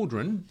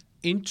children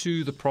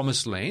into the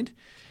promised land.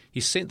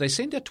 They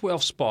sent out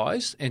 12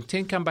 spies, and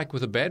 10 come back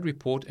with a bad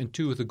report and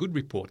 2 with a good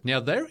report. Now,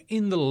 they're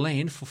in the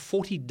land for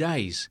 40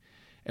 days,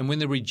 and when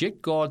they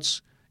reject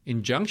God's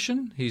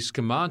injunction, his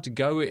command to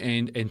go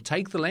and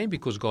take the land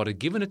because God had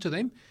given it to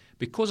them,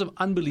 because of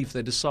unbelief,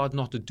 they decide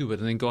not to do it.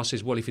 And then God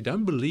says, well, if you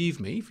don't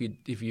believe me,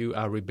 if you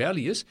are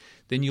rebellious,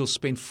 then you'll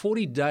spend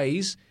 40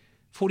 years,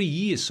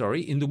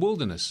 in the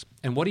wilderness.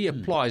 And what he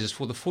applies is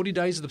for the 40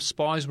 days the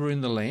spies were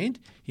in the land,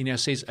 he now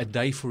says a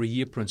day for a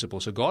year principle.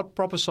 So God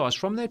prophesies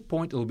from that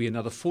point, it will be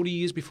another 40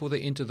 years before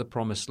they enter the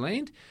promised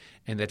land.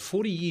 And that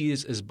 40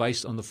 years is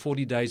based on the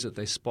 40 days that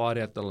they spied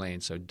out the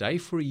land. So day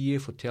for a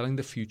year for telling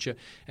the future.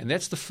 And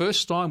that's the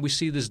first time we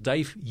see this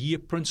day-year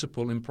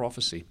principle in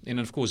prophecy. And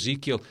of course,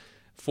 Ezekiel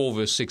 4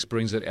 verse 6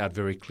 brings it out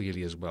very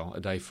clearly as well,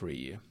 a day for a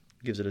year.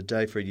 Gives it a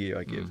day for a year,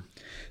 I give.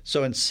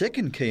 So, and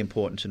second key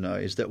important to know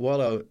is that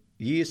while our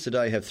years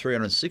today have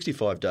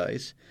 365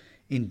 days,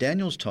 In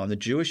Daniel's time, the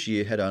Jewish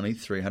year had only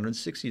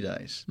 360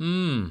 days.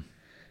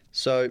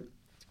 So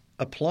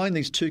applying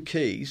these two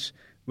keys,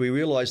 we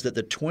realise that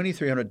the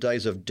 2,300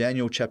 days of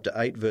Daniel chapter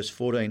 8, verse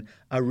 14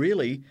 are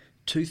really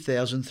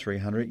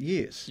 2,300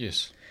 years.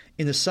 Yes.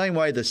 In the same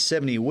way, the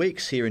 70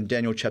 weeks here in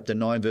Daniel chapter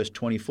 9, verse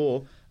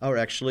 24 are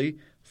actually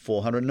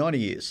 490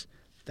 years.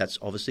 That's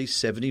obviously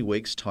 70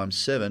 weeks times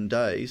 7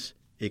 days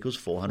equals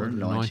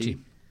 490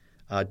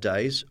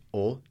 days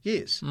or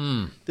years.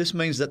 This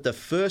means that the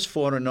first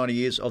 490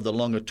 years of the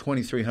longer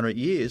 2,300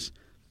 years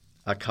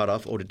are cut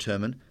off or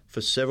determined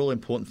for several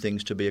important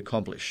things to be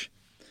accomplished.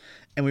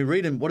 And we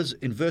read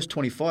in verse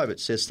 25, it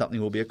says something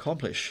will be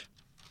accomplished.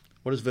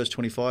 What does verse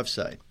 25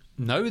 say?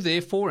 Know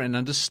therefore and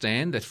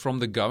understand that from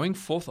the going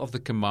forth of the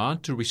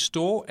command to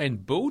restore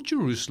and build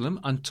Jerusalem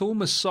until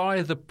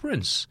Messiah the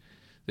Prince,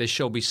 there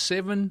shall be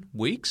 7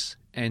 weeks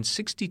and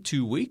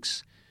 62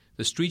 weeks.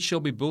 The street shall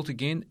be built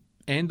again,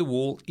 and the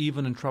wall,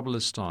 even in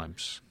troublous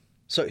times.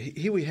 So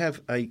here we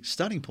have a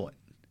starting point.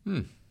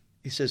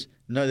 He says,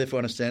 know therefore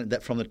understand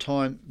that from the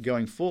time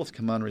going forth,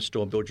 command,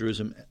 restore, and build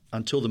Jerusalem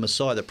until the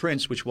Messiah, the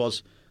Prince, which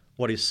was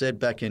what is said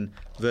back in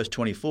verse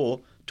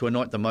 24, to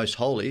anoint the most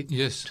holy,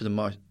 yes, to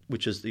the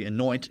which is the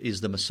anoint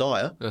is the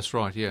Messiah. That's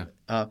right, yeah.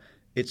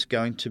 There's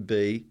going to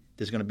be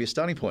a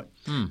starting point.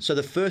 So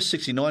the first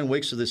 69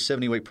 weeks of this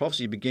 70-week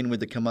prophecy begin with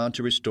the command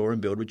to restore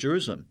and build with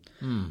Jerusalem.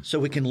 So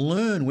we can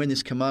learn when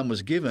this command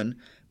was given.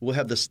 We'll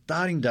have the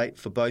starting date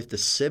for both the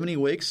 70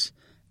 weeks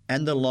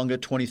and the longer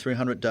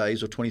 2,300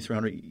 days or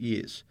 2,300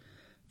 years,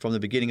 from the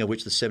beginning of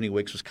which the 70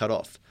 weeks was cut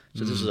off.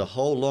 So this is a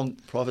whole long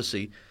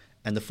prophecy,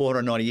 and the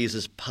 490 years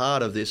is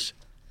part of this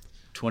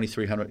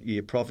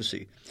 2,300-year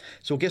prophecy.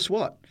 So guess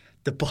what?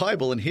 The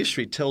Bible and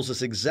history tells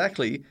us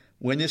exactly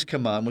when this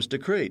command was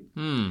decreed.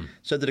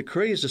 So the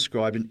decree is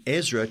described in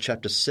Ezra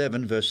chapter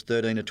 7, verse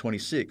 13 to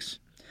 26,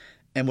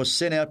 and was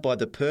sent out by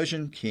the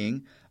Persian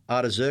king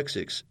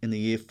Artaxerxes in the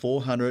year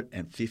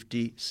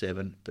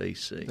 457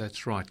 BC.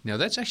 That's right. Now,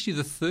 that's actually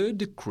the third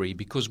decree,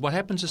 because what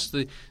happens is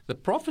the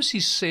prophecy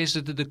says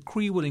that the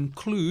decree will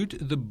include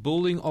the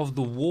building of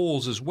the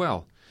walls as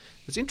well.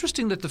 It's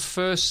interesting that the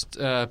first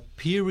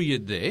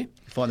period there... You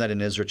find that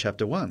in Ezra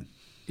chapter 1.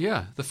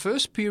 Yeah, the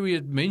first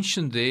period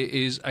mentioned there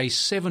is a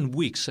 7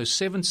 weeks, so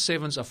 7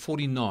 sevens are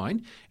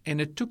 49,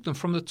 and it took them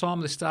from the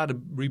time they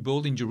started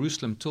rebuilding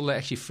Jerusalem till they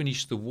actually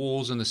finished the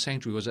walls and the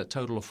sanctuary was a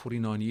total of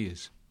 49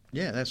 years.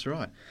 Yeah, that's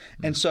right.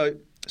 And so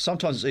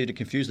sometimes it's easy to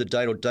confuse the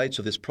date or dates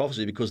of this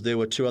prophecy because there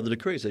were 2 other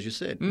decrees, as you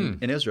said,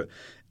 in Ezra.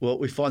 Well,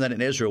 we find that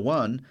in Ezra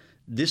 1,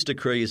 this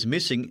decree is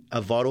missing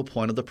a vital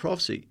point of the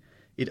prophecy.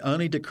 It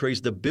only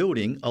decrees the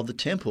building of the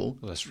temple,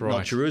 that's right,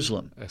 not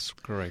Jerusalem. That's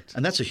correct.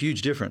 And that's a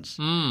huge difference.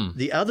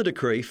 The other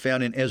decree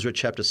found in Ezra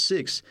chapter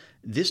 6,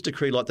 this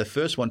decree, like the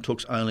first one,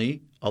 talks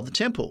only of the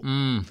temple.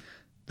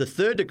 The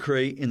third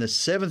decree in the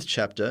 7th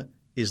chapter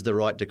is the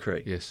right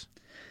decree. Yes.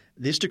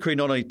 This decree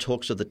not only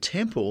talks of the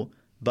temple,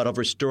 but of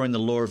restoring the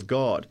law of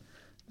God.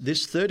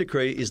 This third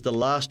decree is the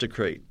last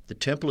decree. The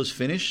temple is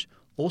finished.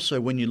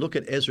 Also, when you look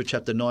at Ezra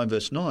chapter 9,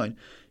 verse 9,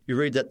 you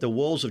read that the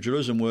walls of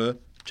Jerusalem were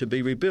to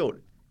be rebuilt.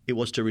 It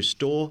was to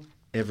restore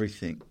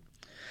everything.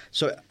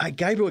 So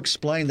Gabriel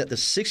explained that the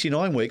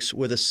 69 weeks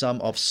were the sum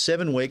of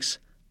 7 weeks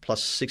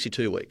plus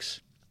 62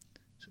 weeks.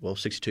 Well,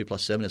 62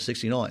 plus 7 is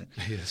 69.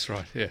 Yeah, that's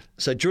right, yeah.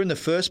 So during the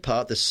first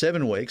part, the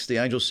 7 weeks, the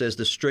angel says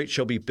the street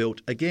shall be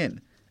built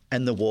again,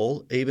 and the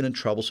wall, even in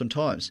troublesome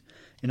times.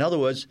 In other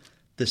words,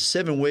 the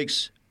 7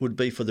 weeks would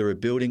be for the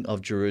rebuilding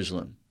of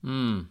Jerusalem.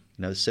 You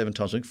know, 7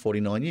 times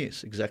 49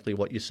 years, exactly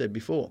what you said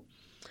before.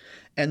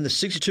 And the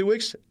 62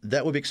 weeks,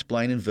 that will be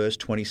explained in verse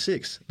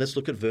 26. Let's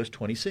look at verse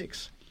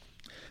 26.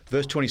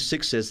 Verse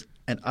 26 says,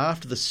 and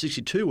after the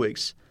 62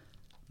 weeks,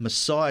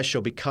 Messiah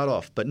shall be cut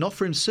off, but not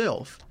for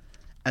himself,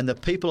 and the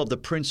people of the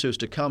prince who is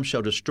to come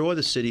shall destroy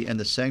the city and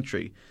the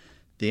sanctuary.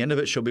 The end of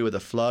it shall be with a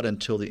flood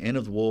until the end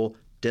of the war.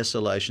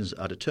 Desolations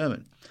are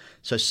determined.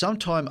 So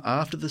sometime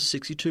after the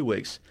 62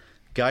 weeks,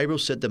 Gabriel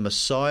said the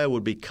Messiah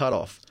would be cut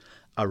off,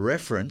 a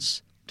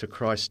reference to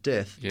Christ's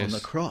death on the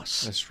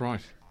cross. That's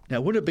right. Now,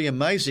 wouldn't it be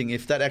amazing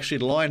if that actually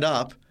lined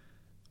up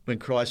when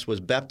Christ was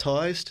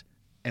baptized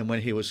and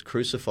when he was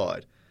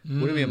crucified?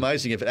 Wouldn't it be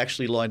amazing if it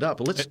actually lined up?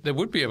 Well, that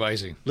would be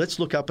amazing. Let's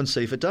look up and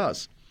see if it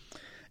does.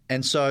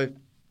 And so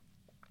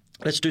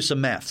let's do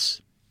some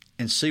maths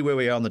and see where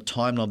we are on the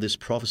timeline of this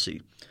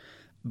prophecy.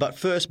 But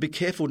first, be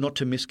careful not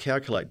to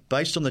miscalculate.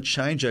 Based on the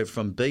changeover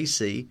from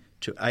BC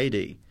to AD,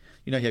 you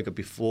know, you've got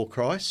before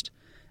Christ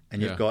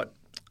and you've got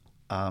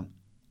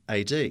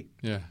AD.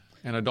 Yeah,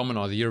 and a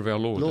Domini, the year of our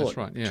Lord. That's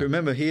right. Yeah. To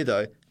remember here,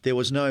 though, there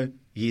was no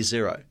year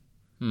 0.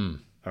 All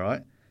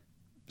right?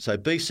 So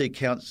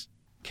BC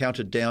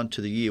counted down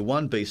to the year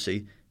 1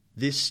 BC.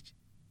 This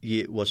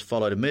year was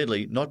followed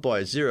immediately, not by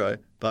a 0,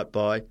 but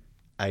by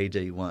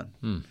AD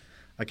 1.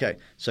 Okay,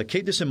 so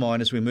keep this in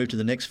mind as we move to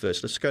the next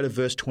verse. Let's go to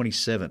verse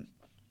 27.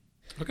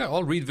 Okay,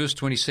 I'll read verse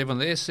 27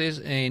 there. It says,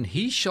 and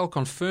he shall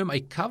confirm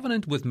a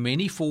covenant with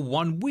many for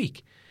 1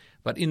 week.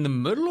 But in the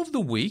middle of the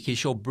week he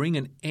shall bring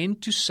an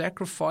end to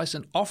sacrifice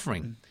and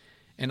offering.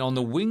 And on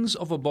the wings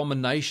of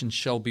abomination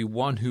shall be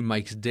one who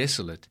makes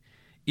desolate,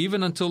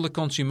 even until the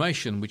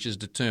consummation which is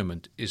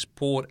determined is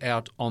poured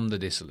out on the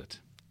desolate.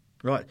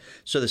 Right.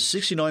 So the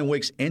 69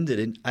 weeks ended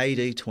in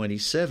AD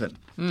 27.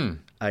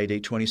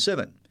 AD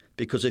 27.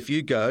 Because if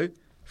you go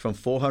from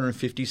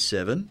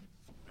 457,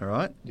 all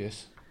right,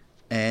 Yes.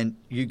 and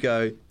you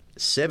go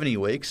 70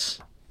 weeks,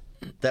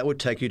 that would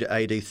take you to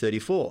AD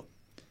 34.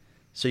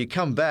 So you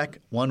come back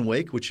 1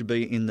 week, which would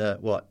be in the,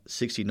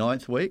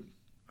 69th week,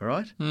 all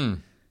right?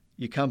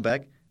 You come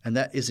back, and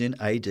that is in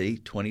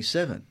AD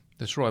 27.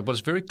 That's right. But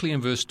it's very clear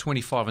in verse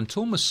 25,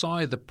 until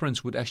Messiah the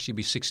Prince would actually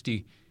be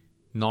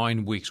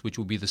 69 weeks, which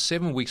will be the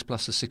 7 weeks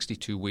plus the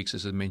 62 weeks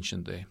as I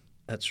mentioned there.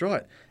 That's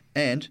right.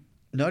 And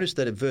notice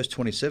that in verse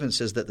 27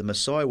 says that the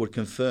Messiah would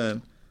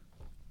confirm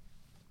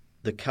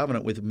the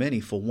covenant with many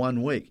for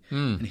 1 week.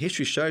 And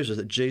history shows us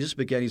that Jesus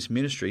began his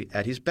ministry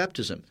at his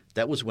baptism.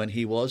 That was when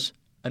he was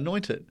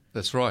anointed.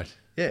 That's right.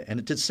 Yeah, and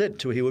it did said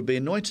to he would be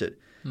anointed.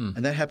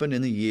 And that happened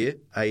in the year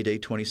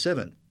AD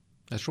 27.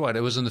 That's right.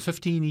 It was in the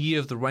 15th year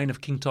of the reign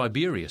of King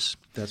Tiberius.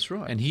 That's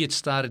right. And he had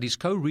started his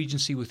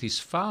co-regency with his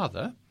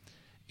father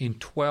in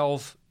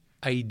 12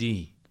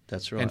 AD.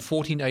 That's right. And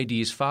 14 AD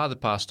his father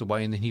passed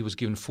away, and then he was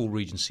given full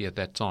regency at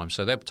that time.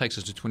 So that takes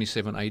us to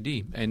 27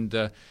 AD.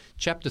 And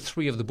chapter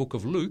 3 of the book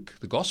of Luke,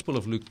 the Gospel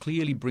of Luke,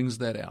 clearly brings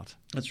that out.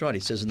 That's right.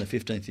 He says in the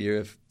 15th year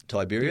of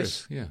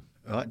Tiberius, Yes,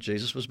 yeah. right,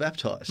 Jesus was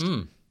baptized,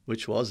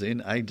 which was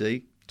in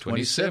AD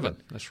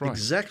 27. That's right.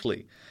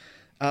 Exactly.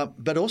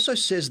 But also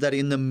says that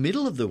in the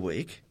middle of the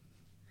week,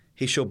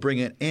 he shall bring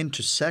an end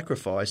to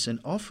sacrifice and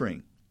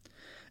offering.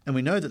 And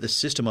we know that the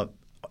system of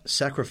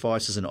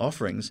sacrifices and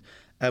offerings,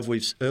 as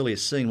we've earlier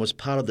seen, was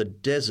part of the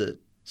desert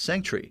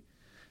sanctuary.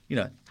 You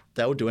know,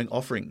 they were doing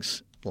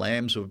offerings.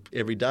 Lambs were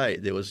every day.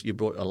 You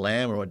brought a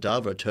lamb or a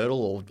dove or a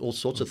turtle or all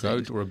sorts of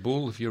things. Goat or a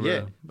bull if you're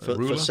a for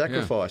ruler.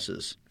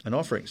 sacrifices and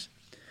offerings.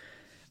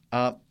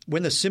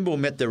 When the symbol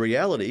met the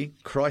reality,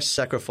 Christ's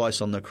sacrifice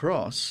on the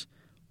cross,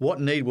 what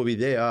need will be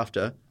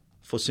thereafter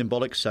for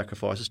symbolic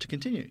sacrifices to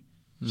continue?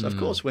 So, of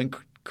course, when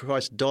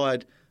Christ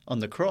died on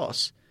the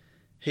cross,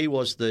 he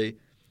was the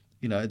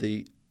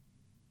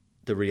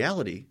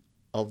reality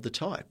of the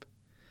type.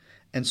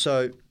 And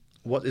so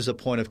what is the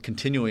point of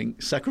continuing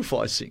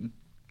sacrificing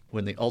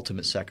when the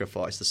ultimate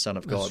sacrifice, the Son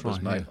of God,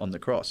 was made on the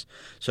cross?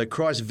 So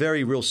Christ's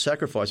very real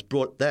sacrifice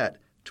brought that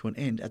to an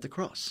end at the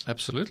cross.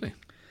 Absolutely.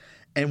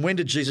 And when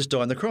did Jesus die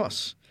on the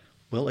cross?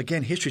 Well,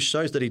 again, history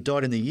shows that he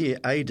died in the year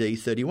AD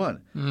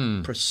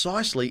 31,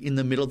 precisely in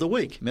the middle of the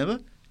week. Remember?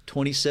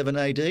 27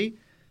 AD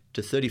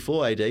to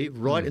 34 AD,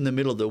 right in the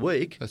middle of the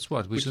week. That's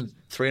right.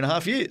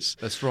 3.5 years.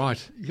 That's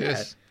right.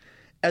 Yes.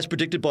 As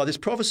predicted by this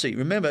prophecy.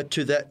 Remember,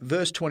 to that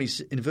verse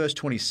 20, in verse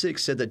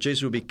 26 said that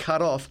Jesus would be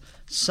cut off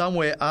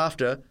somewhere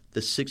after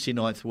the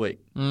 69th week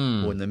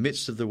or in the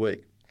midst of the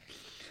week.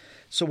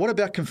 So what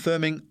about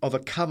confirming of a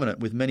covenant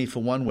with many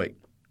for 1 week?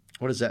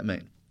 What does that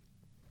mean?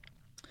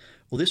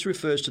 Well, this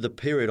refers to the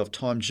period of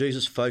time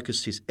Jesus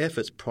focused his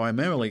efforts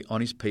primarily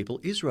on his people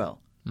Israel.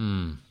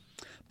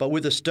 But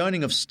with the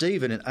stoning of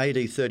Stephen in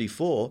AD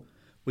 34,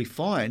 we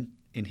find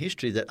in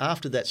history that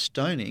after that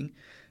stoning,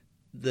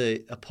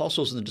 the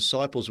apostles and the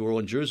disciples who were all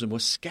in Jerusalem were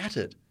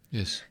scattered.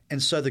 Yes.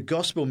 And so the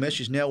gospel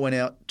message now went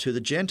out to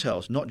the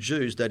Gentiles, not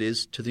Jews, that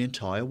is, to the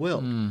entire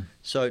world.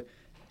 So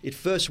it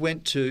first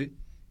went to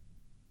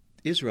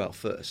Israel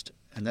first,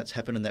 and that's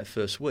happened in that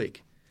first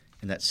week,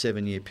 in that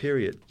 7-year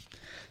period.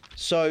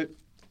 So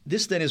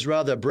this then is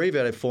rather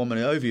abbreviated form and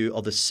an overview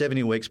of the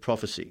 70 weeks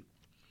prophecy.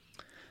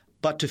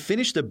 But to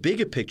finish the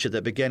bigger picture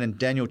that began in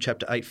Daniel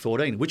chapter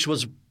 8:14, which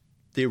was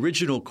the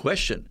original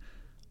question,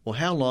 well,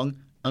 how long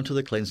until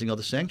the cleansing of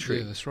the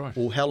sanctuary? Yeah, that's right.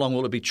 Or how long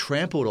will it be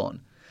trampled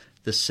on,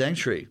 the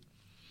sanctuary?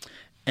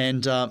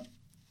 And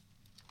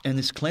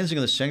this cleansing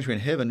of the sanctuary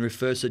in heaven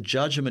refers to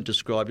judgment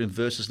described in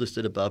verses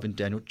listed above in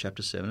Daniel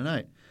chapter 7 and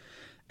 8.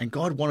 And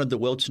God wanted the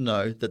world to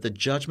know that the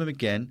judgment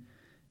began,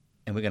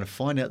 and we're going to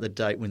find out the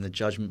date when the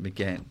judgment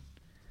began.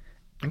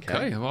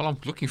 Okay. Well, I'm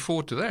looking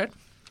forward to that.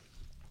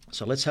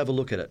 So let's have a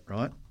look at it,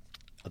 right?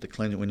 Of the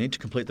cleansing. We need to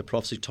complete the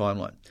prophecy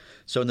timeline.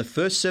 So in the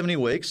first 70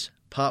 weeks,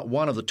 part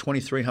 1 of the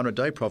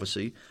 2300-day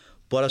prophecy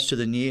brought us to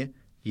the near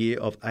year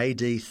of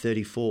AD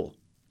 34.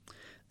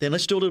 Then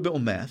let's do a little bit more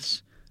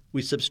maths.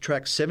 We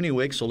subtract 70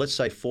 weeks, or let's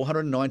say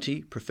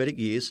 490 prophetic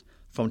years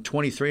from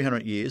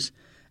 2300 years,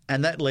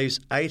 and that leaves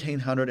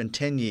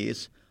 1810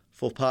 years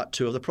for part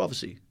 2 of the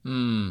prophecy.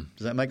 Does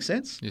that make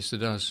sense? Yes, it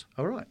does.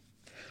 All right.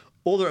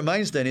 All that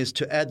remains then is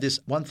to add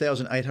this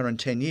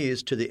 1,810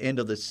 years to the end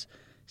of this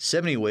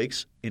 70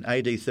 weeks in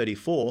AD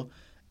 34,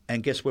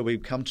 and guess where we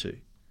come to?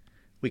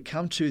 We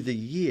come to the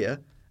year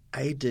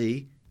AD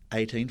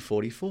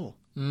 1844.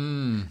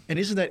 And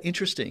isn't that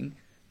interesting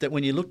that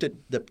when you looked at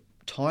the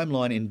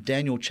timeline in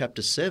Daniel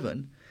chapter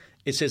 7,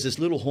 it says this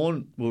little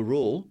horn will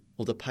rule,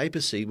 or the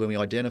papacy, when we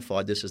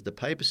identified this as the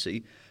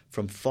papacy,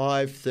 from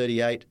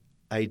 538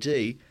 AD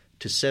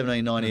to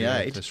 1798.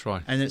 Yeah, that's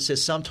right. And it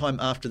says sometime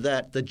after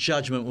that, the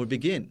judgment would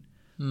begin.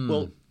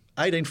 Well,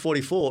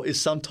 1844 is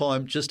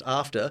sometime just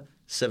after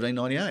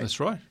 1798. That's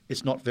right.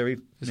 It's not very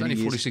It's many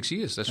only years. 46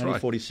 years. That's Only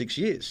right. 46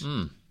 years.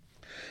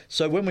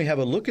 So when we have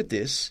a look at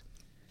this,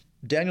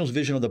 Daniel's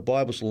vision of the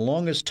Bible's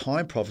longest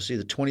time prophecy,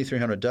 the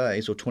 2,300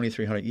 days or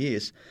 2,300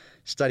 years,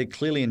 stated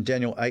clearly in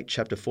Daniel 8,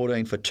 chapter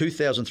 14, for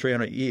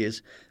 2,300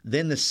 years,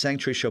 then the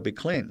sanctuary shall be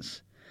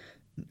cleansed.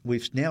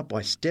 We've now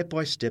by step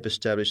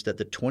established that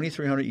the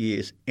 2,300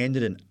 years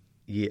ended in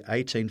year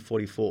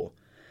 1844.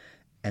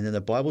 And then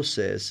the Bible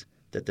says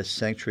that the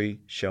sanctuary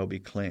shall be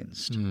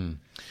cleansed.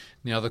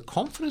 Now, the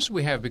confidence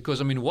we have,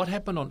 because, what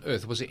happened on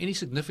earth? Was there any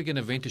significant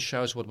event to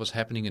show us what was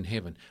happening in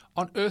heaven?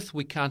 On earth,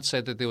 we can't say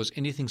that there was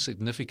anything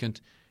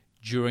significant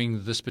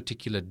during this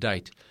particular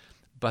date.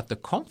 But the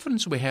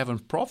confidence we have in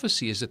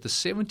prophecy is that the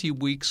 70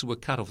 weeks were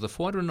cut off. The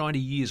 490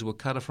 years were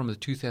cut off from the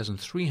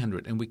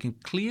 2,300. And we can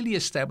clearly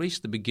establish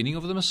the beginning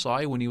of the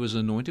Messiah when he was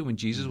anointed, when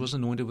Jesus was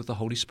anointed with the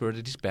Holy Spirit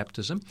at his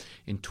baptism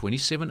in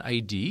 27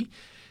 A.D.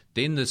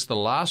 Then there's the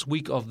last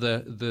week of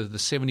the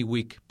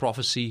 70-week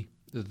prophecy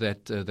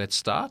that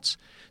starts,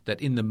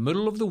 that in the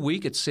middle of the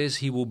week it says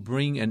he will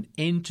bring an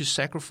end to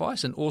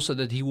sacrifice, and also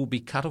that he will be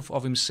cut off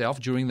of himself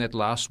during that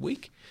last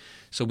week.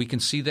 So we can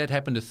see that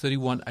happen to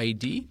 31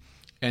 A.D.,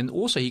 and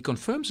also he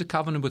confirms a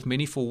covenant with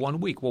many for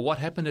 1 week. Well, what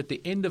happened at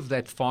the end of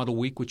that final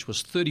week, which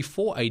was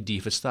 34 A.D.,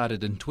 if it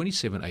started in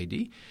 27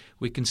 A.D.,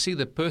 we can see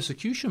that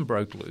persecution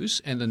broke loose,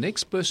 and the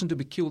next person to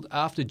be killed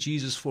after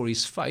Jesus for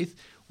his faith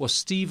was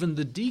Stephen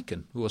the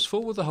deacon, who was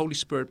filled with the Holy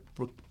Spirit,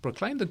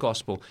 proclaimed the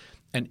gospel,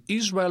 and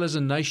Israel as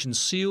a nation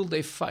sealed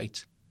their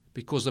fate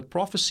because the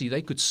prophecy,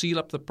 they could seal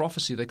up the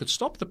prophecy, they could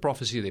stop the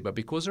prophecy there, but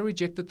because they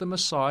rejected the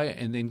Messiah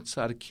and then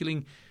started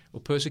killing or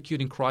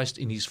persecuting Christ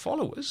in his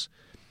followers,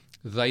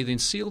 they then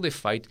sealed their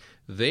fate.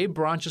 Their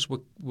branches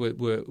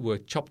were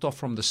chopped off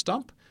from the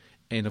stump,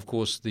 and of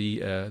course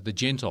the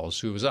Gentiles,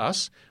 who was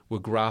us, were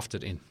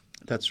grafted in.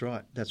 That's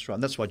right.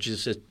 And that's why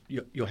Jesus said,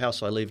 your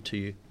house I leave to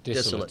you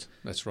desolate.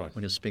 That's right.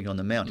 When you're speaking on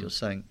the mount, you're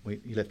saying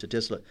you left it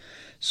desolate.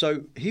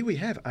 So here we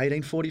have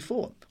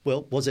 1844.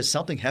 Well, was there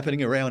something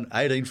happening around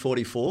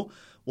 1844?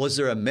 Was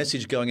there a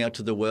message going out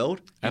to the world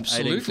in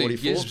Absolutely.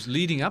 1844? Yes,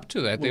 leading up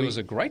to that, there was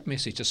a great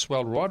message that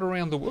swelled right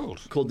around the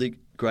world. Called the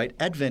Great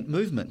Advent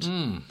Movement.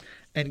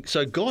 And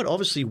so God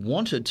obviously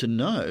wanted to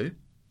know,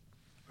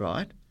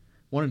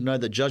 wanted to know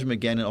that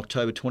judgment began on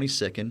October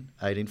 22nd,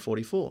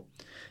 1844.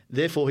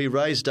 Therefore, he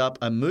raised up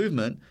a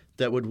movement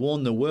that would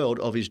warn the world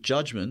of his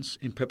judgments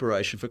in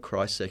preparation for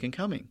Christ's second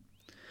coming.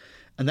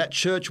 And that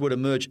church would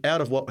emerge out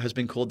of what has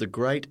been called the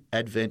Great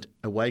Advent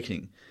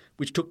Awakening,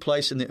 which took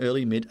place in the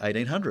early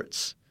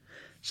mid-1800s.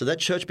 So that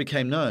church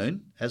became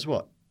known as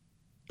what?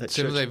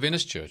 Seventh-day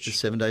Adventist Church. The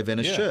Seventh-day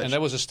Adventist Church. And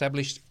that was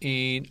established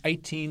in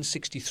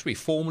 1863,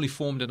 formally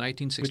formed in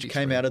 1863. Which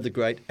came out of the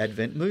Great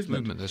Advent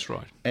Movement. That's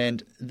right.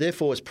 And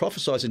therefore it's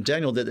prophesied in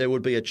Daniel that there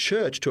would be a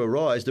church to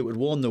arise that would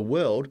warn the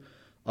world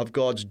of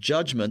God's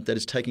judgment that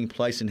is taking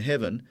place in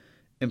heaven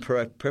in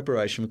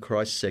preparation for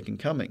Christ's second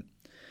coming.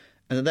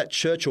 And that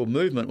church or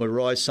movement would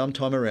rise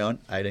sometime around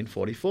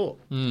 1844.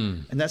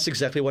 And that's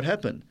exactly what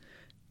happened.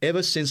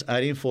 Ever since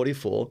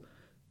 1844,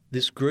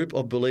 this group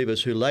of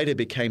believers who later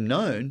became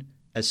known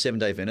as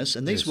Seventh-day Adventists,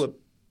 and these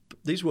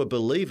were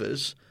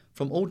believers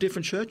from all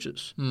different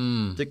churches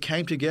that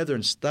came together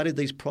and studied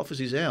these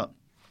prophecies out.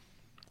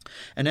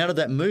 And out of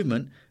that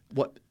movement,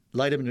 what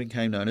later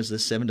became known as the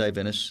Seventh-day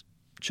Adventist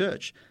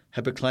Church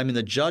had proclaiming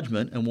the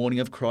judgment and warning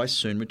of Christ's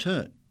soon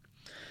return.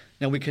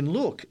 Now we can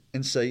look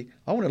and see,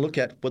 I want to look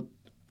at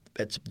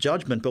it's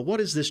judgment, but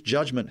what is this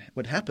judgment,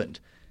 what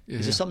happened?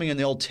 Is there something in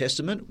the Old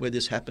Testament where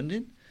this happened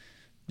in?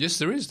 Yes,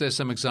 there is. There's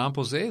some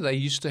examples there. They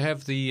used to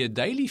have the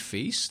daily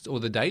feast or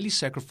the daily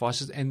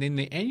sacrifices and then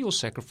the annual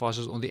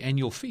sacrifices on the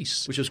annual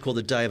feasts. Which was called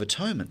the Day of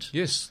Atonement.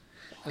 Yes.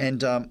 And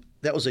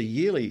that was a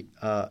yearly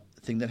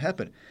thing that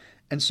happened.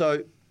 And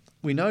so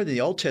we know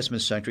the Old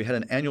Testament sanctuary had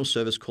an annual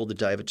service called the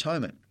Day of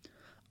Atonement,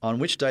 on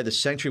which day the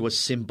sanctuary was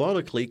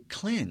symbolically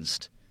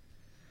cleansed.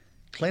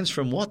 Cleansed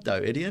from what,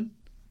 though, Edian?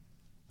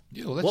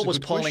 Yeah, well, that's what a was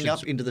good piling question.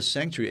 up into the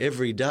sanctuary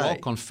every day? Well,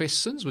 confessed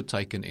sins were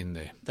taken in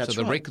there. That's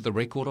so right. The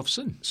record of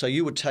sin. So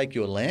you would take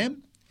your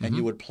lamb and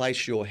you would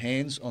place your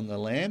hands on the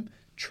lamb,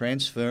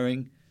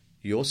 transferring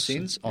your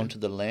sins onto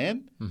the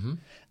lamb.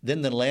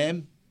 Then the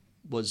lamb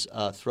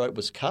throat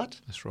was cut.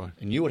 That's right.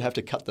 And you would have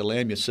to cut the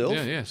lamb yourself.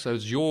 Yeah. So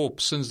it's your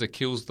sins that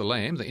kills the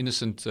lamb, the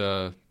innocent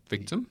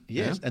victim.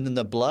 Yes, and then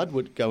the blood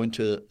would go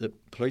into the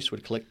priest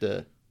would collect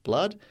the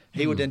blood.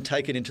 He would then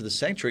take it into the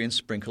sanctuary and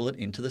sprinkle it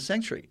into the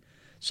sanctuary.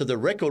 So the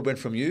record went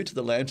from you to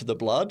the lamb to the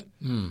blood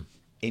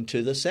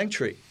into the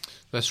sanctuary.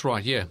 That's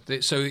right, yeah.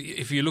 So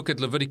if you look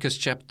at Leviticus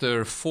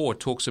chapter 4, it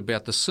talks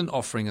about the sin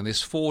offering, and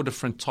there's 4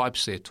 different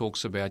types there. It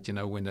talks about,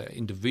 when the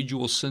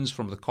individual sins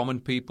from the common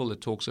people. It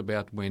talks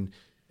about when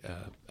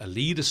a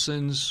leader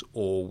sins,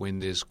 or when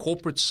there's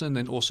corporate sin,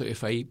 and also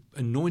if a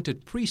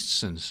anointed priest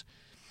sins.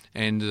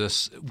 And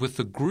with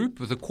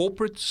the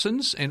corporate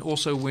sins, and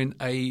also when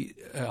a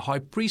high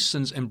priest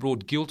sins and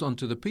brought guilt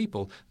onto the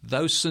people,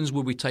 those sins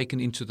will be taken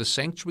into the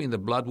sanctuary, and the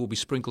blood will be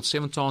sprinkled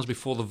 7 times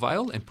before the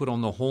veil and put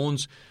on the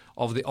horns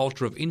of the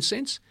altar of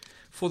incense.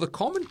 For the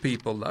common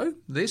people, though,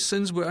 their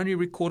sins were only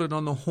recorded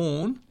on the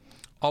horn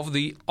of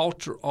the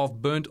altar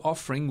of burnt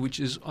offering, which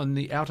is on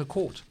the outer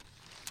court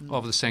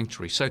of the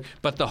sanctuary.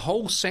 But the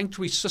whole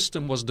sanctuary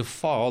system was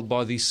defiled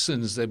by these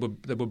sins that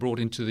were brought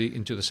into the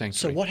sanctuary.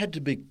 So what had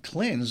to be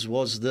cleansed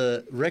was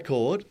the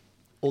record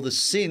or the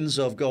sins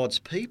of God's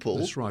people.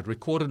 That's right,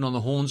 recorded on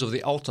the horns of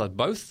the altar,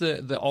 both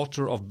the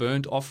altar of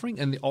burnt offering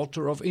and the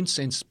altar of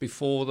incense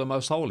before the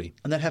Most Holy.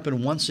 And that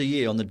happened once a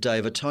year on the Day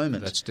of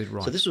Atonement. That's dead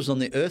right. So this was on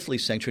the earthly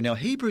sanctuary. Now,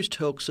 Hebrews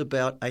talks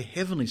about a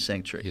heavenly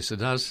sanctuary. Yes, it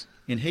does.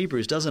 In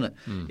Hebrews, doesn't it?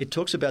 It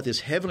talks about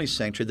this heavenly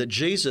sanctuary that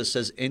Jesus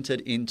has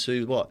entered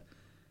into what?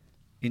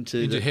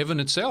 Into heaven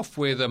itself,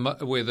 where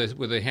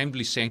the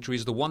heavenly sanctuary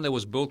is the one that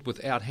was built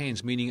without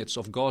hands, meaning it's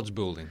of God's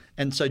building.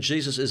 And so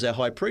Jesus is our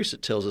high priest,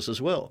 it tells us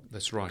as well.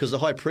 That's right. Because the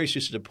high priest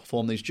used to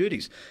perform these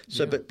duties.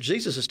 So, But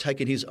Jesus has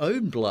taken his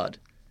own blood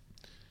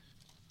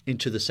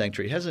into the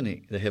sanctuary, hasn't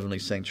he? The heavenly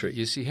sanctuary.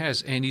 Yes, he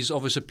has. And he's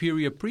of a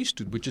superior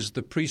priesthood, which is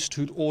the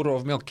priesthood order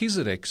of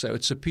Melchizedek. So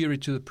it's superior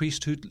to the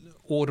priesthood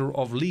order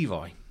of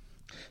Levi.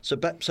 So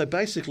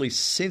basically,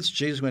 since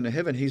Jesus went to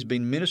heaven, he's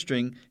been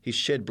ministering his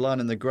shed blood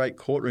in the great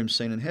courtroom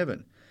scene in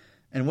heaven.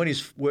 And when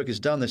his work is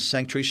done, the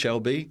sanctuary shall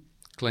be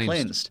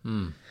cleansed.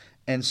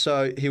 And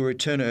so he will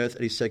return to earth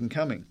at his second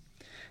coming.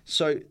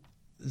 So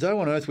though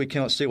on earth we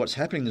cannot see what's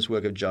happening in this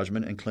work of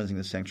judgment and cleansing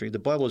the sanctuary, the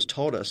Bible has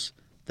told us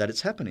that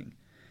it's happening.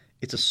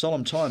 It's a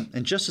solemn time.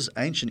 And just as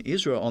ancient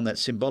Israel on that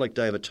symbolic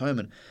Day of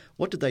Atonement,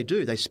 what did they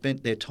do? They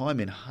spent their time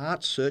in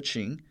heart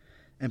searching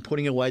and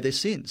putting away their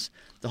sins.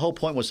 The whole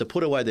point was to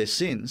put away their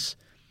sins,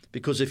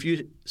 because if your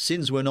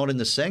sins were not in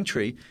the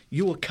sanctuary,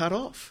 you were cut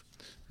off.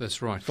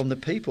 That's right. From the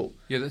people.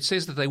 Yeah, that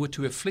says that they were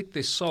to afflict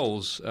their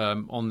souls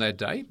on that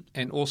day,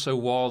 and also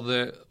while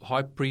the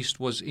high priest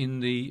was in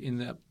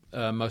the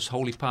most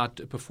holy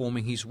part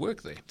performing his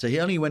work there. So he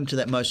only went to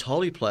that most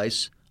holy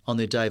place on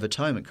the Day of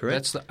Atonement, correct?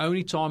 That's the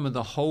only time in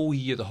the whole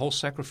year, the whole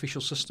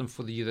sacrificial system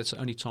for the year, that's the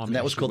only time. And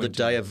that was called the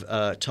Day of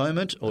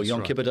Atonement, or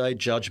Yom Kippur Day,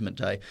 Judgment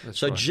Day.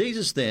 So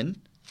Jesus then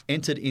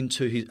entered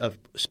into a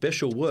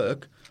special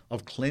work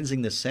of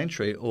cleansing the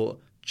sanctuary, or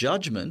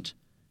judgment,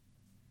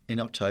 in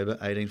October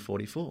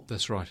 1844.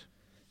 That's right.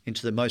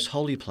 Into the most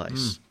holy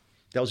place.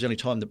 That was the only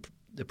time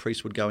the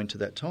priest would go into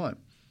that time.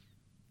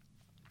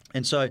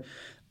 And so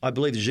I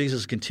believe that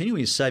Jesus is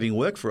continuing his saving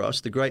work for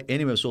us. The great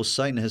enemy of us all,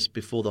 Satan, has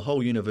before the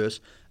whole universe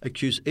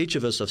accused each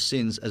of us of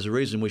sins as a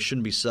reason we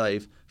shouldn't be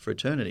saved for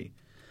eternity.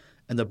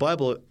 And the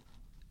Bible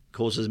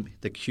calls him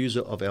the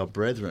accuser of our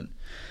brethren.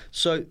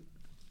 So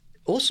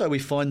also we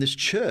find this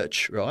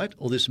church, right,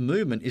 or this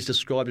movement is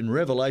described in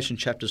Revelation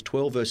chapters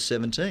 12, verse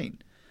 17.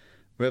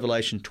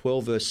 Revelation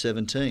 12, verse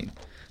 17.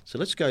 So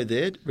let's go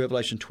there,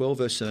 Revelation 12,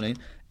 verse 17,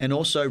 and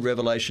also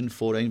Revelation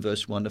 14,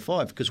 verse 1 to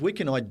 5, because we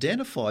can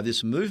identify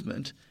this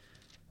movement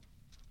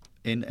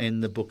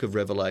in the book of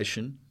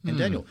Revelation and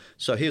Daniel.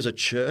 So here's a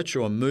church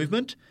or a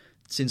movement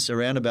since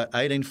around about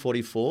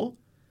 1844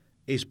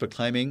 is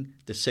proclaiming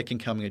the second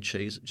coming of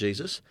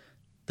Jesus.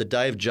 The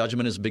day of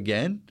judgment has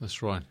began.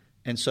 That's right.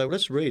 And so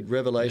let's read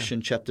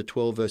Revelation chapter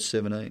 12, verse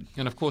 17.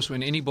 And of course,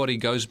 when anybody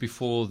goes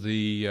before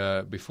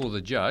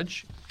the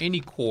judge,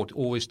 any court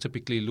always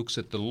typically looks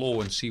at the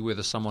law and see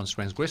whether someone's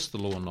transgressed the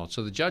law or not.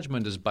 So the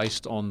judgment is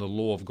based on the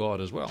law of God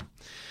as well.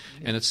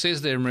 And it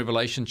says there in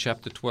Revelation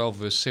chapter 12,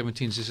 verse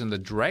 17, it says, "And the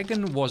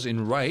dragon was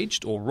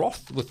enraged," or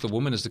wroth, "with the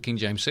woman," as the King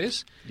James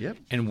says,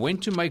 "and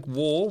went to make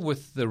war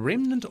with the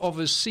remnant of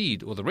his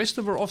seed," or the rest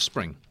of her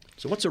offspring.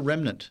 So what's a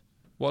remnant?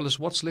 Well, it's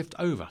what's left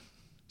over.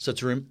 So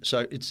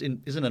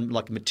isn't it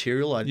like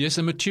material? Yes,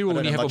 a material.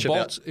 When you have a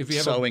bolt, if you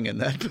have sewing in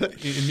that,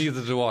 but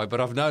neither do I. But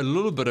I've known a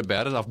little bit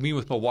about it. I've been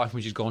with my wife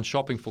when she's gone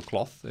shopping for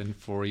cloth and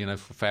for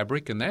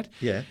fabric and that.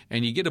 Yeah.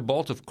 And you get a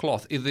bolt of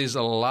cloth. If there's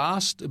a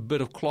last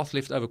bit of cloth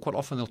left over, quite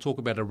often they'll talk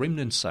about a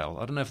remnant sale.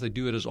 I don't know if they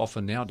do it as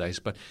often nowadays,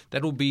 but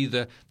that will be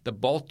the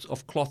bolt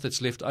of cloth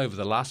that's left over,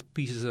 the last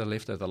pieces that are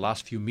left over, the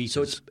last few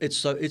meters.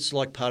 So it's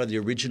like part of the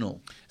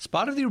original. It's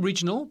part of the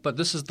original, but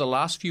this is the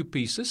last few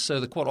pieces.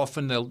 So quite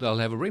often they'll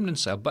have a remnant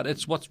sale. But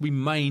it's what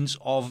remains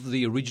of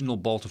the original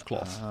bolt of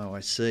cloth. Oh, I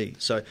see.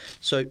 So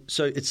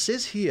it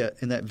says here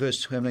in that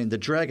verse 17, the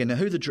dragon. Now,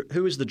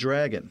 who is the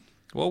dragon?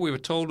 Well, we were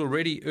told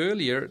already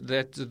earlier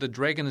that the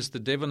dragon is the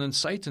devil and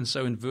Satan.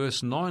 So in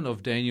verse 9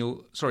 of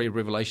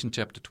Revelation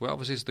chapter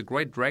 12, it says, "The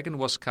great dragon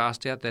was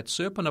cast out, that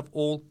serpent of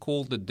all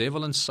called the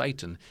devil and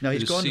Satan, now, who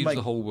deceives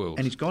the whole world."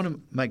 And he's going to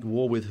make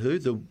war with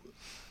who?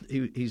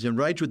 He's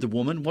enraged with the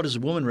woman. What does the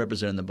woman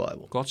represent in the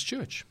Bible? God's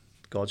church.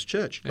 God's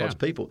church, God's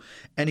people.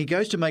 And he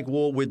goes to make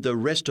war with the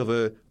rest of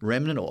her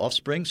remnant or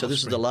offspring. So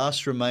this is the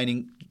last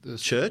remaining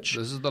church.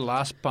 This is the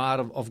last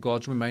part of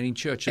God's remaining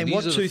church. And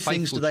what two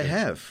things do they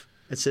have?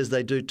 It says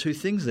they do two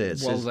things there.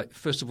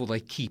 First of all, they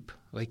keep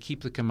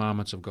the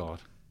commandments of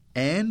God.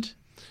 And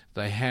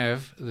they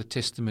have the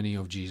testimony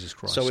of Jesus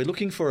Christ. So we're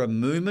looking for a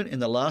movement in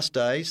the last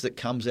days that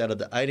comes out of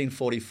the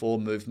 1844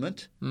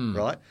 movement,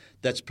 right?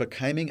 That's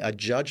proclaiming a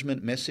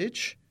judgment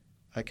message.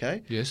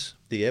 Okay? Yes.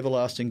 The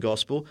everlasting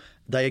gospel.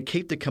 They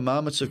keep the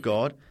commandments of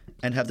God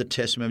and have the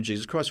testimony of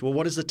Jesus Christ. Well,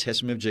 what is the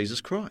testimony of Jesus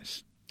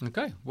Christ?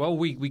 Okay, well,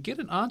 we get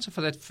an answer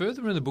for that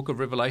further in the book of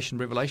Revelation,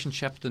 Revelation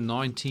chapter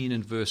 19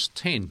 and verse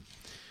 10,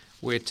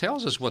 where it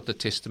tells us what the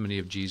testimony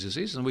of Jesus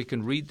is, and we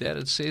can read that.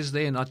 It says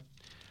there, and I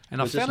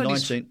fell at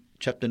his...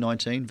 Chapter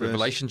 19, verse...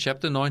 Revelation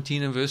chapter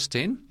 19 and verse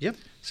 10. Yep.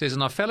 Says,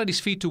 and I fell at his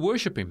feet to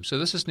worship him. So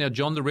this is now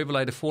John the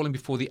Revelator falling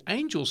before the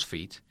angel's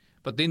feet.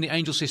 But then the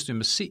angel says to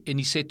him, and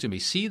he said to me,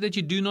 see that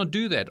you do not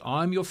do that.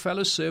 I am your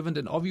fellow servant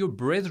and of your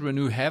brethren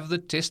who have the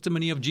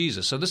testimony of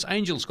Jesus. So this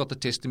angel's got the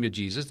testimony of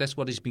Jesus. That's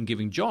what he's been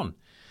giving John.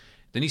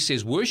 Then he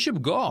says,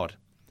 worship God,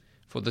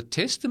 for the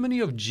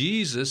testimony of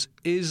Jesus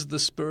is the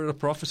spirit of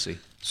prophecy.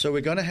 So we're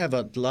going to have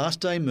a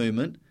last day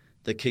movement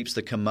that keeps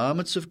the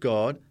commandments of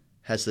God,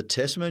 has the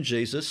testimony of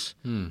Jesus,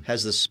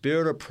 has the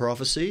spirit of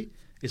prophecy,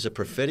 is a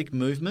prophetic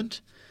movement.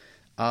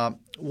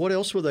 What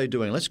else were they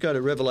doing? Let's go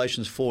to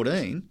Revelation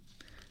 14,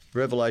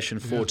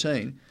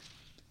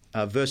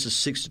 verses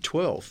 6 to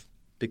 12,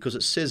 because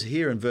it says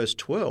here in verse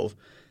 12,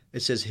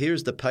 it says, here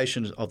is the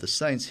patience of the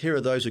saints, here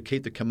are those who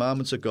keep the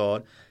commandments of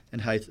God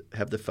and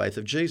have the faith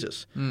of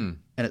Jesus. And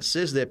it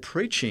says they're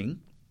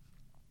preaching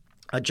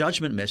a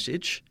judgment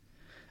message,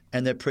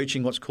 and they're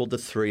preaching what's called the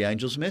three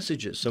angels'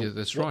 messages. So yeah,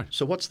 that's right.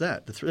 So what's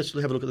that? Let's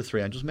have a look at the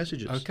three angels'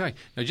 messages. Okay.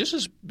 Now, just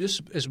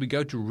as we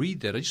go to read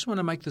that, I just want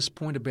to make this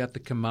point about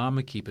the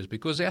commandment keepers,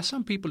 because there are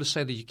some people who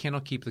say that you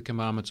cannot keep the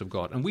commandments of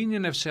God, and we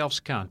in ourselves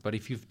can't. But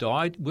if you've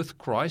died with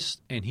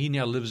Christ and he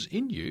now lives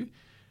in you,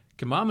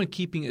 commandment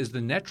keeping is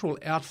the natural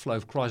outflow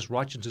of Christ's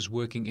righteousness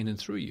working in and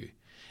through you.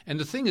 And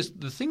the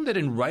thing that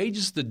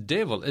enrages the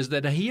devil is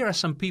that here are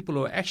some people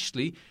who are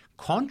actually,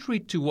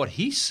 contrary to what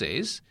he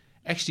says,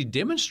 actually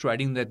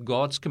demonstrating that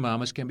God's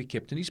commandments can be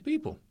kept in his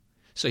people.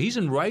 So he's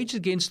enraged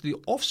against the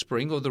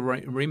offspring or the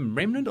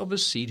remnant of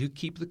his seed who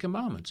keep the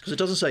commandments. Because it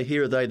doesn't say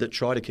here are they that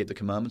try to keep the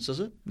commandments, does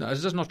it? No, it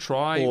does not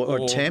try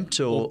or attempt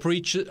or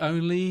preach it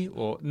only,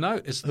 or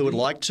no. It's who would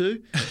like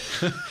to?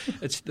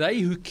 It's they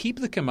who keep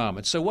the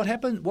commandments. So what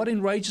happened? What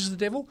enrages the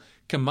devil?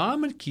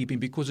 Commandment keeping,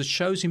 because it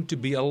shows him to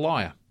be a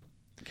liar.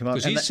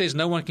 Because he says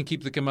no one can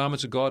keep the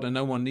commandments of God and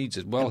no one needs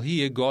it. Well,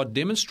 here God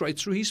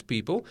demonstrates through his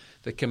people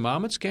that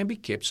commandments can be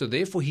kept, so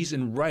therefore he's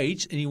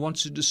enraged and he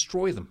wants to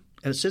destroy them.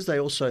 And it says they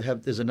also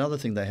have, there's another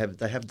thing they have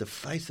the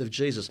faith of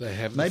Jesus.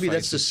 Maybe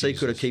that's the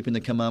secret of keeping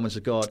the commandments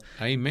of God.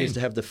 Amen. Is to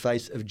have the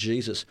faith of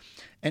Jesus.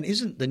 And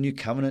isn't the new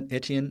covenant,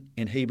 Etienne,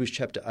 in Hebrews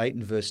chapter 8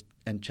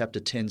 and chapter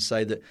 10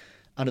 say that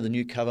under the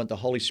new covenant, the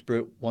Holy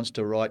Spirit wants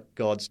to write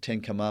God's 10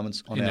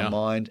 commandments on our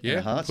mind and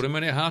our hearts. Put them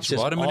in our hearts, says,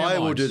 write them in our minds. I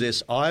will do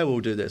this, I will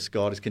do this.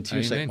 God is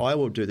continuously saying, I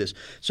will do this.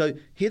 So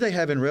here they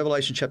have in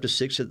Revelation chapter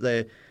 6 that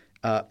they're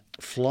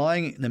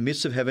flying in the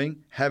midst of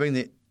heaven, having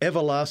the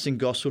everlasting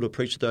gospel to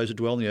preach to those who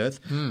dwell on the earth.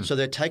 So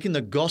they're taking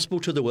the gospel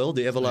to the world,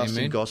 the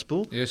everlasting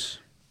gospel. Yes.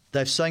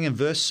 They've sang in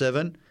verse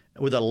 7,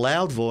 with a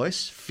loud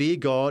voice, fear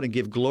God and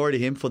give glory to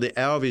him, for the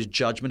hour of his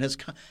judgment has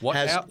come.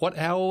 What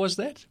hour was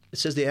that? It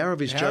says the hour of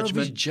his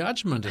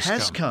judgment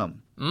has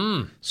come.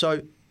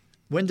 So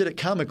when did it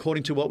come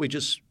according to what we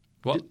just...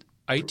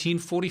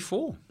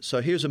 1844.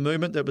 So here's a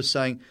movement that was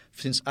saying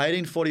since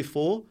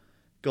 1844,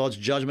 God's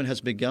judgment has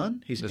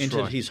begun. He's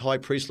entered his high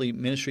priestly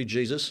ministry,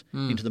 Jesus,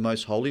 into the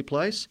most holy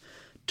place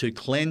to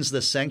cleanse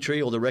the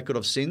sanctuary or the record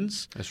of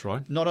sins. That's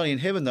right. Not only in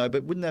heaven, though,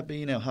 but wouldn't that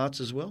be in our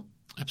hearts as well?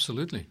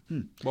 Absolutely.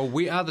 Well,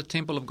 we are the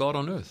temple of God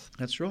on earth.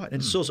 That's right.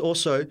 And so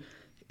also,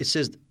 it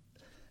says,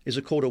 is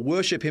it called to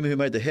worship him who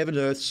made the heaven,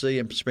 earth, sea,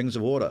 and springs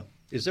of water?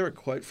 Is there a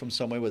quote from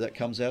somewhere where that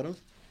comes out of?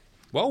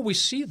 Well, we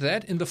see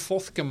that in the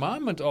fourth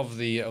commandment of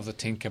the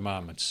 10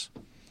 Commandments.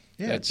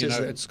 Yeah,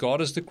 it's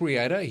God as the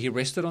creator. He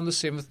rested on the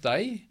seventh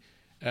day,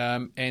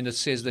 and it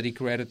says that he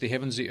created the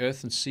heavens, the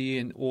earth, and sea,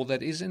 and all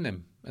that is in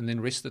them, and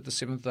then rested the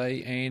seventh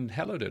day and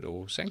hallowed it,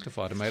 or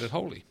sanctified and made it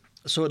holy.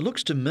 So it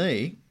looks to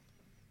me,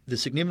 the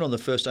significance on the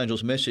first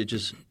angel's message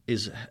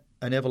is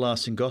an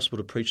everlasting gospel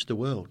to preach to the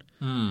world.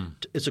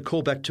 It's a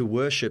call back to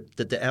worship,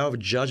 that the hour of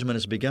judgment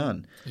has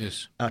begun.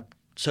 Yes.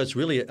 So it's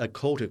really a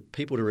call to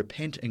people to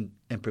repent and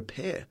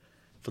prepare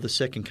for the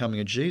second coming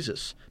of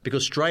Jesus.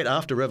 Because straight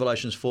after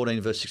Revelation 14,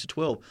 verse 6 to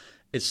 12,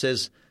 it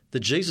says that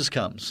Jesus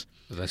comes.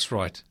 That's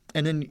right.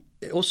 And then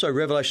also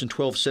Revelation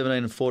 12,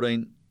 17 and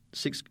 14,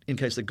 6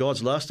 indicates that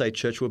God's last day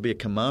church will be a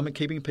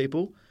commandment-keeping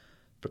people,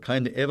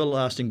 proclaim the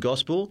everlasting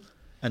gospel,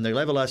 and the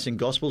everlasting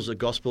gospel is a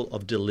gospel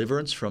of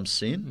deliverance from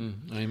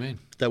sin. Amen.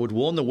 They would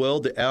warn the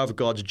world the hour of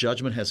God's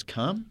judgment has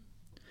come,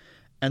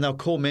 and they'll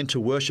call men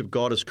to worship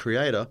God as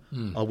creator,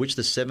 of which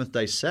the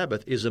seventh-day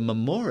Sabbath is a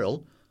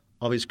memorial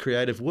of his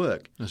creative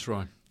work. That's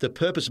right. The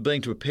purpose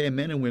being to prepare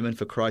men and women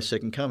for Christ's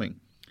second coming.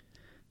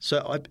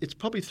 So it's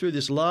probably through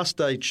this last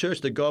day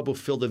church that God will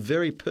fill the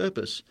very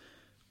purpose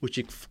which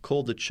he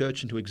called the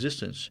church into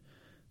existence,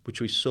 which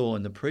we saw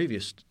in the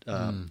previous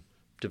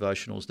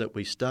devotionals that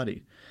we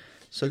studied.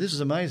 So this is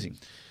amazing.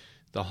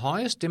 The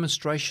highest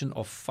demonstration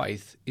of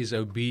faith is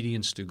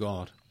obedience to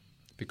God,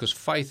 because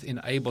faith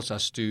enables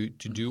us to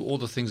do all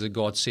the things that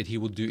God said he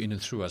will do in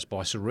and through us.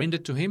 By surrender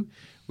to him,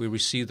 we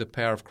receive the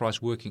power of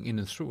Christ working in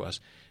and through us.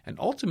 And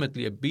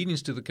ultimately,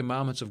 obedience to the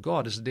commandments of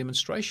God is a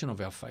demonstration of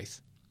our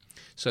faith.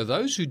 So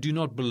those who do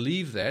not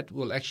believe that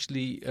will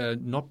actually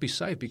not be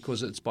saved,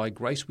 because it's by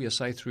grace we are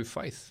saved through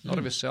faith, not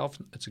of yourself.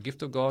 It's a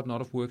gift of God, not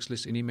of works,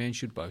 lest any man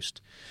should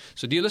boast.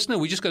 So, dear listener,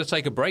 we're just going to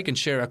take a break and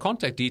share our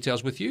contact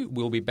details with you.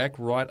 We'll be back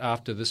right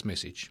after this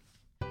message.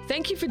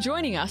 Thank you for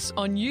joining us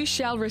on You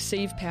Shall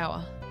Receive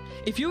Power.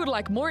 If you would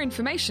like more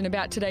information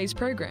about today's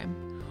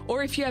program,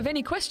 or if you have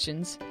any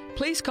questions,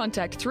 please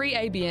contact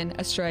 3ABN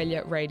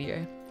Australia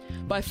Radio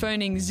by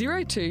phoning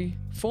 02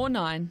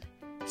 49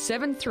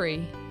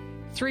 73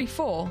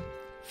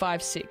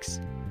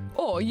 3456.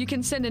 Or you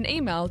can send an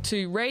email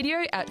to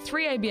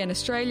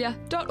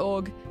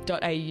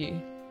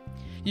radio@3abnaustralia.org.au.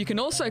 You can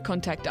also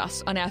contact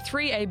us on our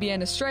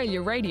 3ABN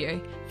Australia Radio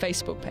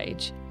Facebook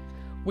page.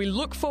 We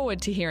look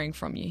forward to hearing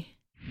from you.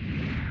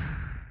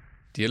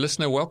 Dear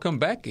listener, welcome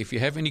back. If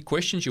you have any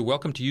questions, you're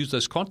welcome to use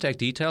those contact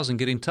details and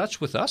get in touch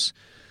with us.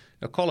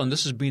 Now, Colin,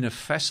 this has been a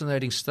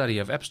fascinating study.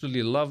 I've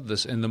absolutely loved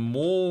this. And the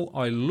more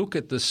I look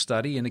at this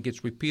study, and it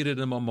gets repeated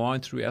in my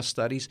mind through our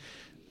studies,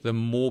 the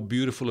more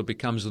beautiful it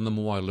becomes and the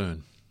more I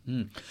learn.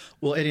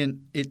 Well, Edian,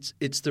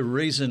 it's the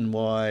reason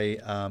why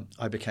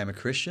I became a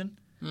Christian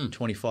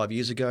 25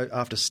 years ago.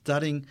 After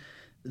studying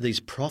these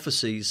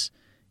prophecies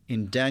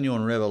in Daniel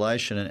and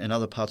Revelation and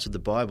other parts of the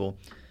Bible,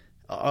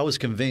 I was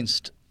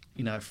convinced,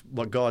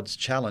 what God's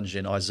challenge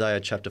in Isaiah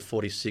chapter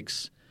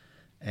 46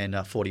 and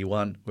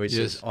 41, where he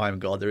says, I am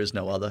God, there is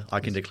no other. I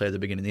can declare the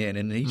beginning and the end.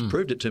 And he's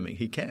proved it to me.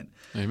 He can.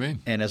 Amen.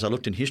 And as I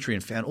looked in history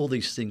and found all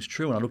these things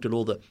true, and I looked at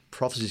all the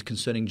prophecies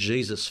concerning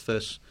Jesus'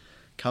 first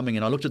coming,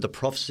 and I looked at the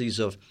prophecies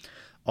of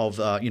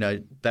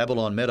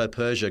Babylon,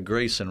 Medo-Persia,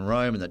 Greece, and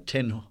Rome, and the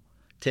 10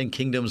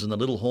 kingdoms, and the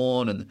little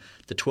horn, and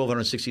the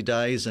 1260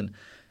 days, and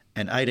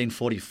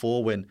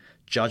 1844 when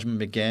judgment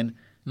began,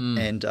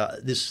 and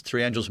this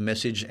three angels'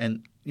 message.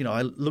 And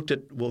I looked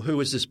at, who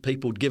is this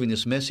people giving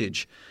this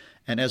message?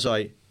 And as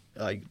I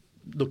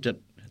looked at,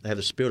 they have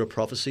the spirit of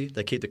prophecy.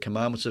 They keep the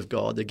commandments of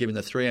God. They're giving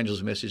the three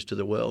angels' message to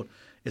the world.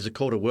 Is a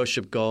call to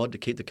worship God, to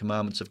keep the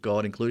commandments of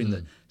God, including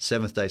the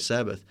seventh-day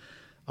Sabbath.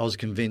 I was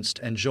convinced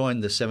and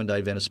joined the Seventh-day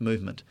Adventist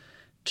movement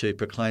to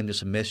proclaim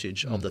this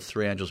message of the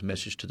three angels'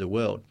 message to the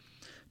world,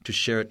 to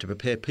share it, to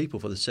prepare people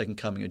for the second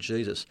coming of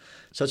Jesus.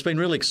 So it's been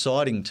really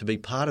exciting to be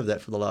part of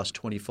that for the last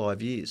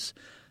 25 years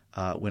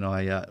when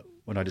I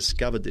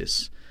discovered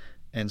this.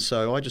 And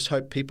so I just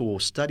hope people will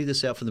study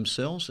this out for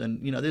themselves.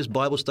 And, there's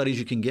Bible studies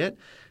you can get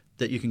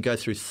that you can go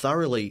through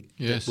thoroughly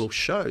that will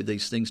show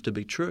these things to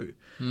be true.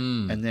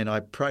 And then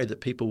I pray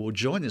that people will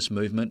join this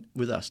movement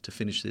with us to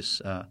finish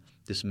this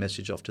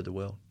message off to the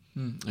world.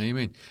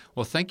 Amen.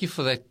 Well, thank you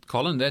for that,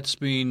 Colin. That's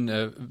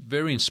been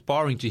very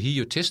inspiring to hear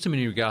your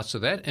testimony in regards to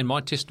that, and my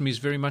testimony is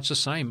very much the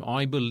same.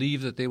 I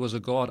believe that there was a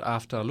God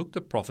after I looked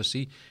at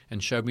prophecy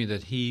and showed me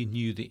that he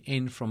knew the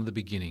end from the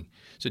beginning.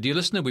 So, dear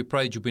listener, we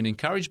pray that you've been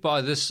encouraged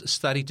by this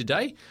study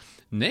today.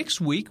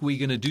 Next week, we're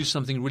going to do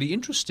something really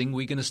interesting.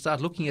 We're going to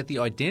start looking at the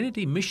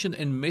identity, mission,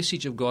 and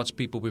message of God's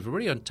people. We've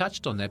already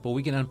touched on that, but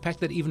we're going to unpack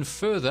that even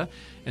further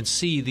and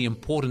see the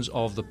importance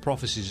of the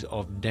prophecies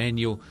of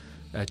Daniel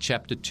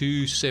chapter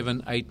 2,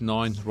 7, 8,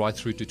 9, right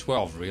through to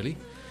 12, really.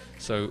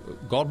 So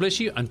God bless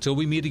you until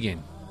we meet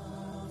again.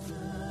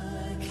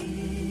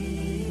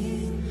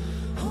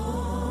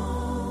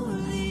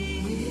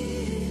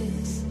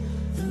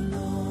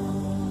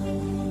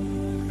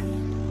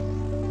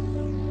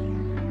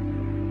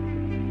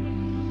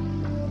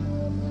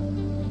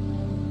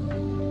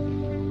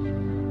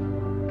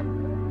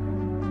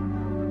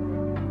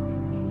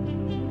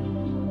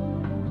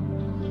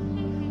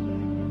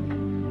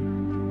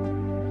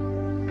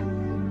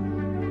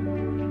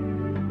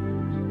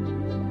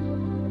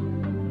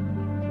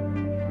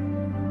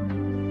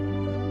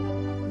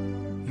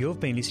 You've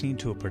been listening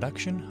to a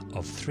production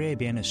of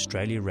 3ABN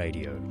Australia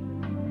Radio.